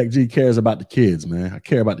 Tech G cares about the kids, man. I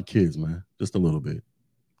care about the kids, man. Just a little bit.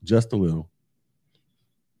 Just a little.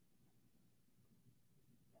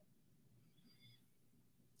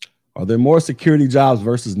 Are there more security jobs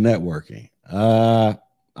versus networking? I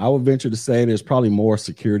would venture to say there's probably more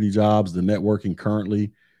security jobs than networking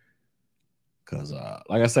currently. Because,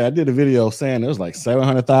 like I said, I did a video saying there's like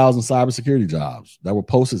 700,000 cybersecurity jobs that were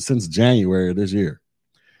posted since January of this year.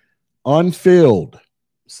 Unfilled.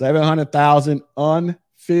 700,000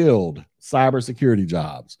 unfilled cybersecurity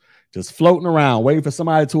jobs. Just floating around, waiting for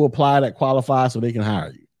somebody to apply that qualifies so they can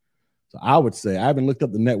hire you. So I would say, I haven't looked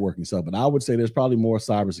up the networking stuff, but I would say there's probably more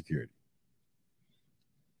cybersecurity.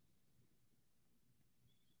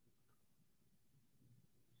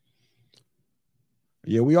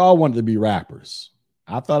 Yeah, we all wanted to be rappers.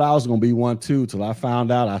 I thought I was going to be one too till I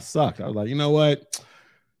found out I sucked. I was like, you know what?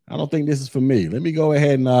 I don't think this is for me. Let me go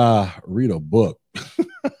ahead and read a book.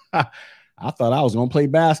 I thought I was going to play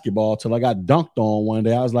basketball till I got dunked on one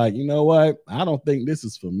day. I was like, you know what? I don't think this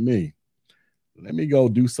is for me. Let me go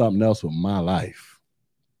do something else with my life.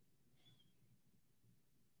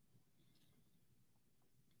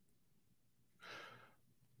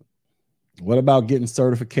 What about getting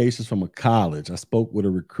certifications from a college? I spoke with a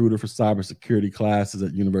recruiter for cybersecurity classes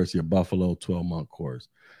at University of Buffalo, 12-month course.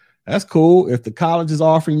 That's cool. If the college is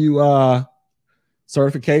offering you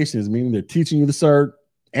certifications, meaning they're teaching you the cert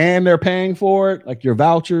and they're paying for it, like your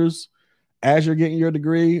vouchers as you're getting your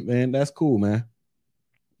degree, then that's cool, man.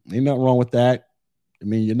 Ain't nothing wrong with that. I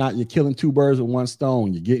mean, you're killing two birds with one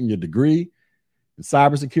stone. You're getting your degree in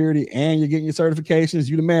cybersecurity and you're getting your certifications.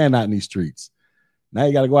 You the man out in these streets. Now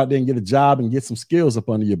you got to go out there and get a job and get some skills up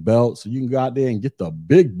under your belt so you can go out there and get the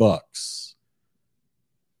big bucks.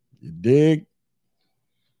 You dig?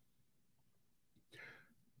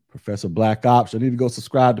 Professor Black Ops. I need to go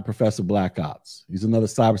subscribe to Professor Black Ops. He's another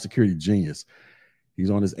cybersecurity genius. He's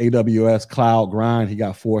on his AWS cloud grind. He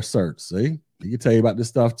got 4 certs. See? He can tell you about this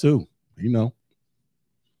stuff too. You know.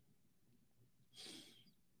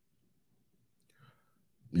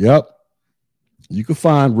 Yep. You can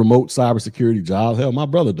find remote cybersecurity jobs. Hell, my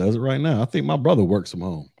brother does it right now. I think my brother works from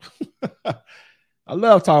home. I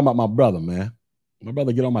love talking about my brother, man. My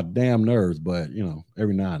brother get on my damn nerves, but, you know,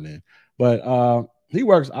 every now and then. But he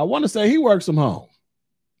works. I want to say he works from home.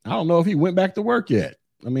 I don't know if he went back to work yet.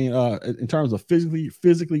 I mean, in terms of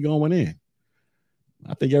physically going in.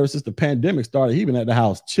 I think ever since the pandemic started, he's been at the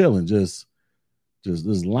house chilling, just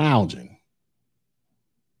lounging.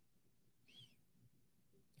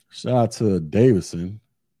 Shout out to Davidson.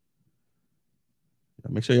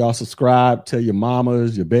 Make sure y'all subscribe. Tell your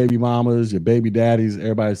mamas, your baby daddies,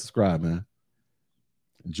 everybody subscribe, man.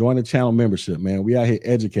 Join the channel membership, man. We out here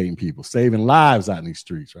educating people, saving lives out in these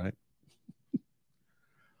streets, right?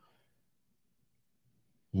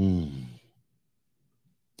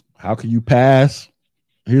 How can you pass?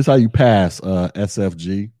 Here's how you pass,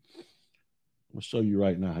 SFG. I'm gonna show you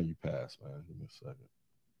right now how you pass, man. Give me a second.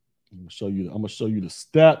 I'm gonna show you the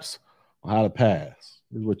steps on how to pass.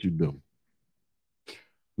 Here's what you do.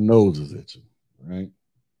 Nose is itching, right?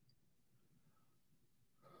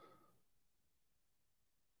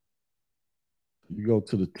 You go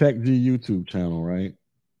to the Tech G YouTube channel, right?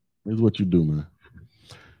 Here's what you do, man.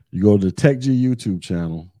 You go to the Tech G YouTube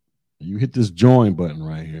channel. You hit this join button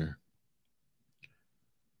right here.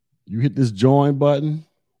 You hit this join button,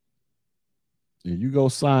 and you go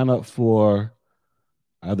sign up for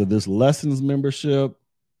either this lessons membership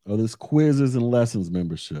or this quizzes and lessons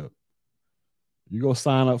membership. You go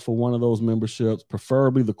sign up for one of those memberships,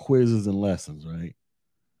 preferably the quizzes and lessons, right?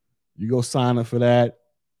 You go sign up for that.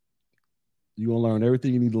 You're gonna learn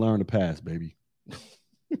everything you need to learn to pass, baby.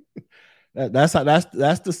 That's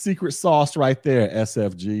the secret sauce right there,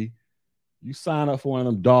 SFG. You sign up for one of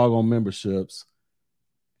them doggone memberships,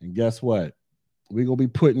 and guess what? We're gonna be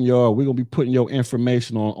putting your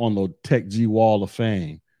information on the Tech G Wall of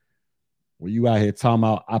Fame, where you out here talking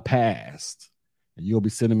about I passed, and you'll be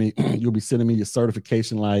sending me your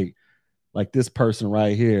certification like this person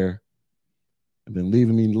right here, and then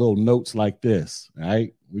leaving me little notes like this. All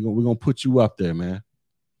right, we're gonna put you up there, man.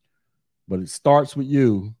 But it starts with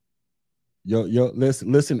you.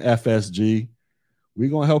 Listen, FSG. We're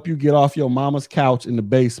gonna help you get off your mama's couch in the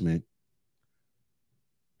basement.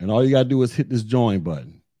 And all you got to do is hit this join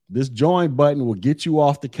button. This join button will get you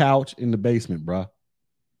off the couch in the basement, bro.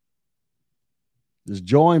 This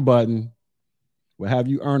join button will have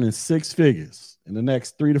you earning 6 figures in the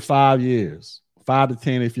next 3 to 5 years, 5 to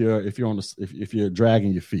 10 if you're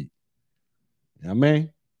dragging your feet. You know what I mean?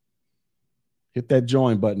 Hit that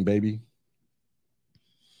join button, baby.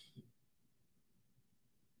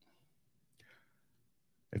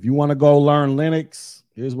 If you want to go learn Linux,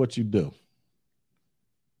 here's what you do.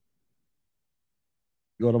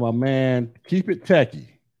 Go to my man, Keep It Techie.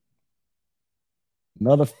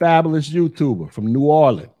 Another fabulous YouTuber from New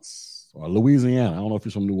Orleans or Louisiana. I don't know if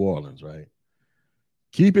he's from New Orleans, right?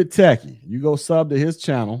 Keep It Techie. You go sub to his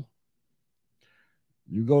channel.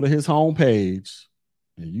 You go to his homepage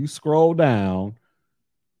and you scroll down.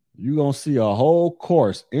 You're going to see a whole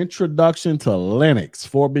course, Introduction to Linux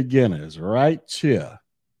for Beginners, right here.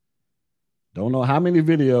 Don't know how many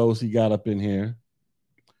videos he got up in here.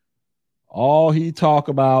 All he talk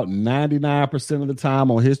about 99% of the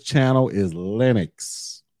time on his channel is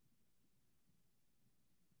Linux.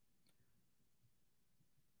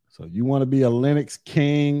 So you want to be a Linux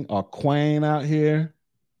king or queen out here?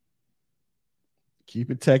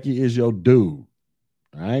 Keep It Techie is your dude,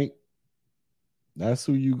 right? That's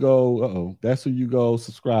who you go. That's who you go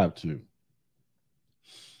subscribe to.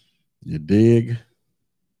 You dig?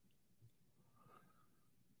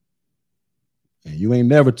 And you ain't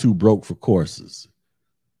never too broke for courses.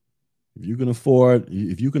 If you can afford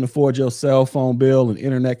your cell phone bill and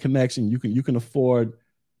internet connection, you can afford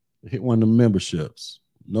to hit one of the memberships.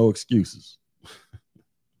 No excuses.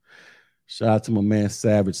 Shout out to my man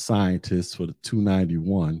Savage Scientist for the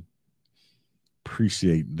 291.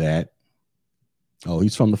 Appreciate that. Oh,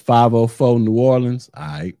 he's from the 504 New Orleans. All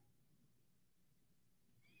right.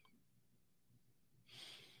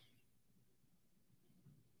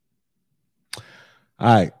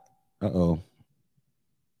 All right. Uh-oh.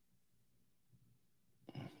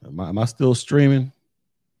 Am I still streaming?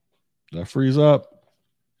 Did I freeze up?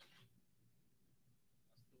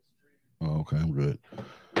 Oh, okay, I'm good.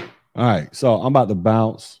 All right, so I'm about to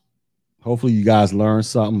bounce. Hopefully you guys learned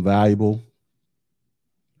something valuable.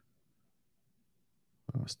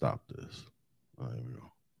 I'll stop this. There we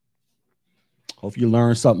go. Hope you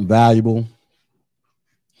learned something valuable.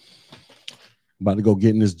 I'm about to go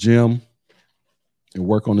get in this gym and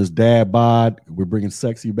work on this dad bod. We're bringing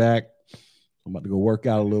sexy back. I'm about to go work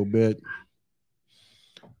out a little bit.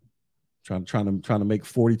 Trying to make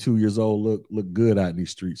 42 years old look good out in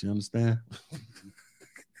these streets. You understand?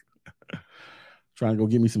 Trying to go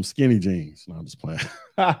get me some skinny jeans. No, I'm just playing.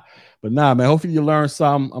 But nah, man, hopefully you learned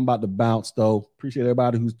something. I'm about to bounce, though. Appreciate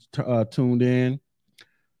everybody who's tuned in.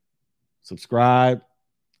 Subscribe.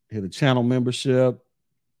 Hit a channel membership.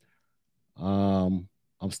 I'm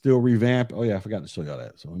still revamped. Oh, yeah, I forgot to show y'all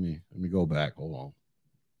that. So let me go back. Hold on.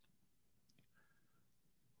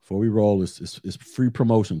 Before we roll, it's free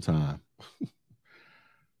promotion time.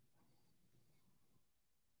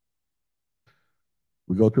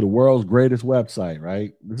 We go to the world's greatest website,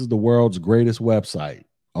 right? This is the world's greatest website,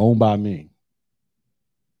 owned by me.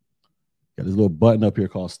 Got this little button up here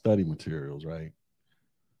called study materials, right? In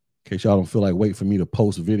case y'all don't feel like wait for me to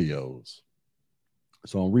post videos.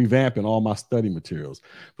 So I'm revamping all my study materials.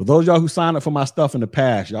 For those of y'all who signed up for my stuff in the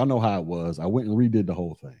past, y'all know how it was. I went and redid the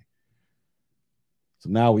whole thing. So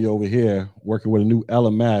now we over here working with a new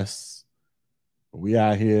LMS. We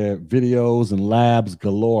out here, videos and labs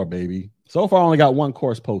galore, baby. So far, I only got one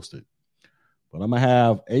course posted. But I'm going to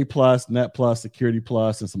have A+, Net Plus, Security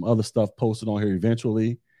Plus, and some other stuff posted on here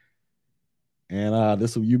eventually. And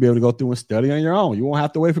this will you be able to go through and study on your own. You won't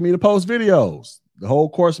have to wait for me to post videos. The whole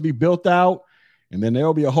course will be built out. And then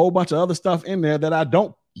there'll be a whole bunch of other stuff in there that I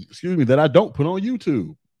don't put on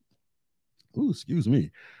YouTube. Ooh, excuse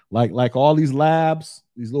me. Like all these labs,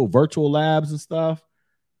 these little virtual labs and stuff.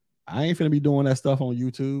 I ain't finna be doing that stuff on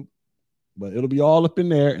YouTube, but it'll be all up in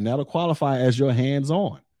there, and that'll qualify as your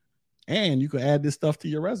hands-on. And you can add this stuff to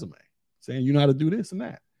your resume, saying you know how to do this and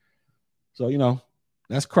that. So,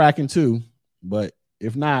 that's cracking too. But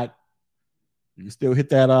if not, you can still hit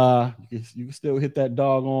that, you can still hit that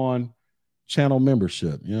doggone channel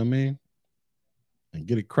membership. You know what I mean? And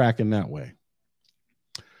get it cracking that way.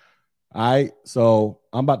 All right, so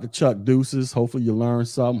I'm about to chuck deuces. Hopefully you learned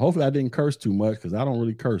something. Hopefully I didn't curse too much because I don't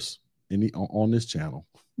really curse on this channel.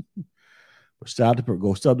 But shout out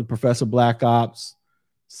go sub to Professor Black Ops,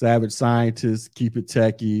 Savage Scientist, Keep It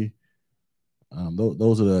Techie.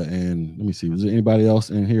 Those are and let me see. Was there anybody else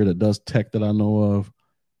in here that does tech that I know of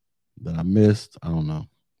that I missed? I don't know.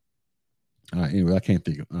 All right, anyway, I can't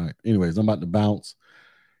think of. All right, anyways, I'm about to bounce.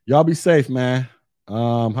 Y'all be safe, man.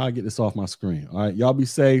 How do I get this off my screen? All right, y'all be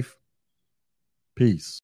safe. Peace.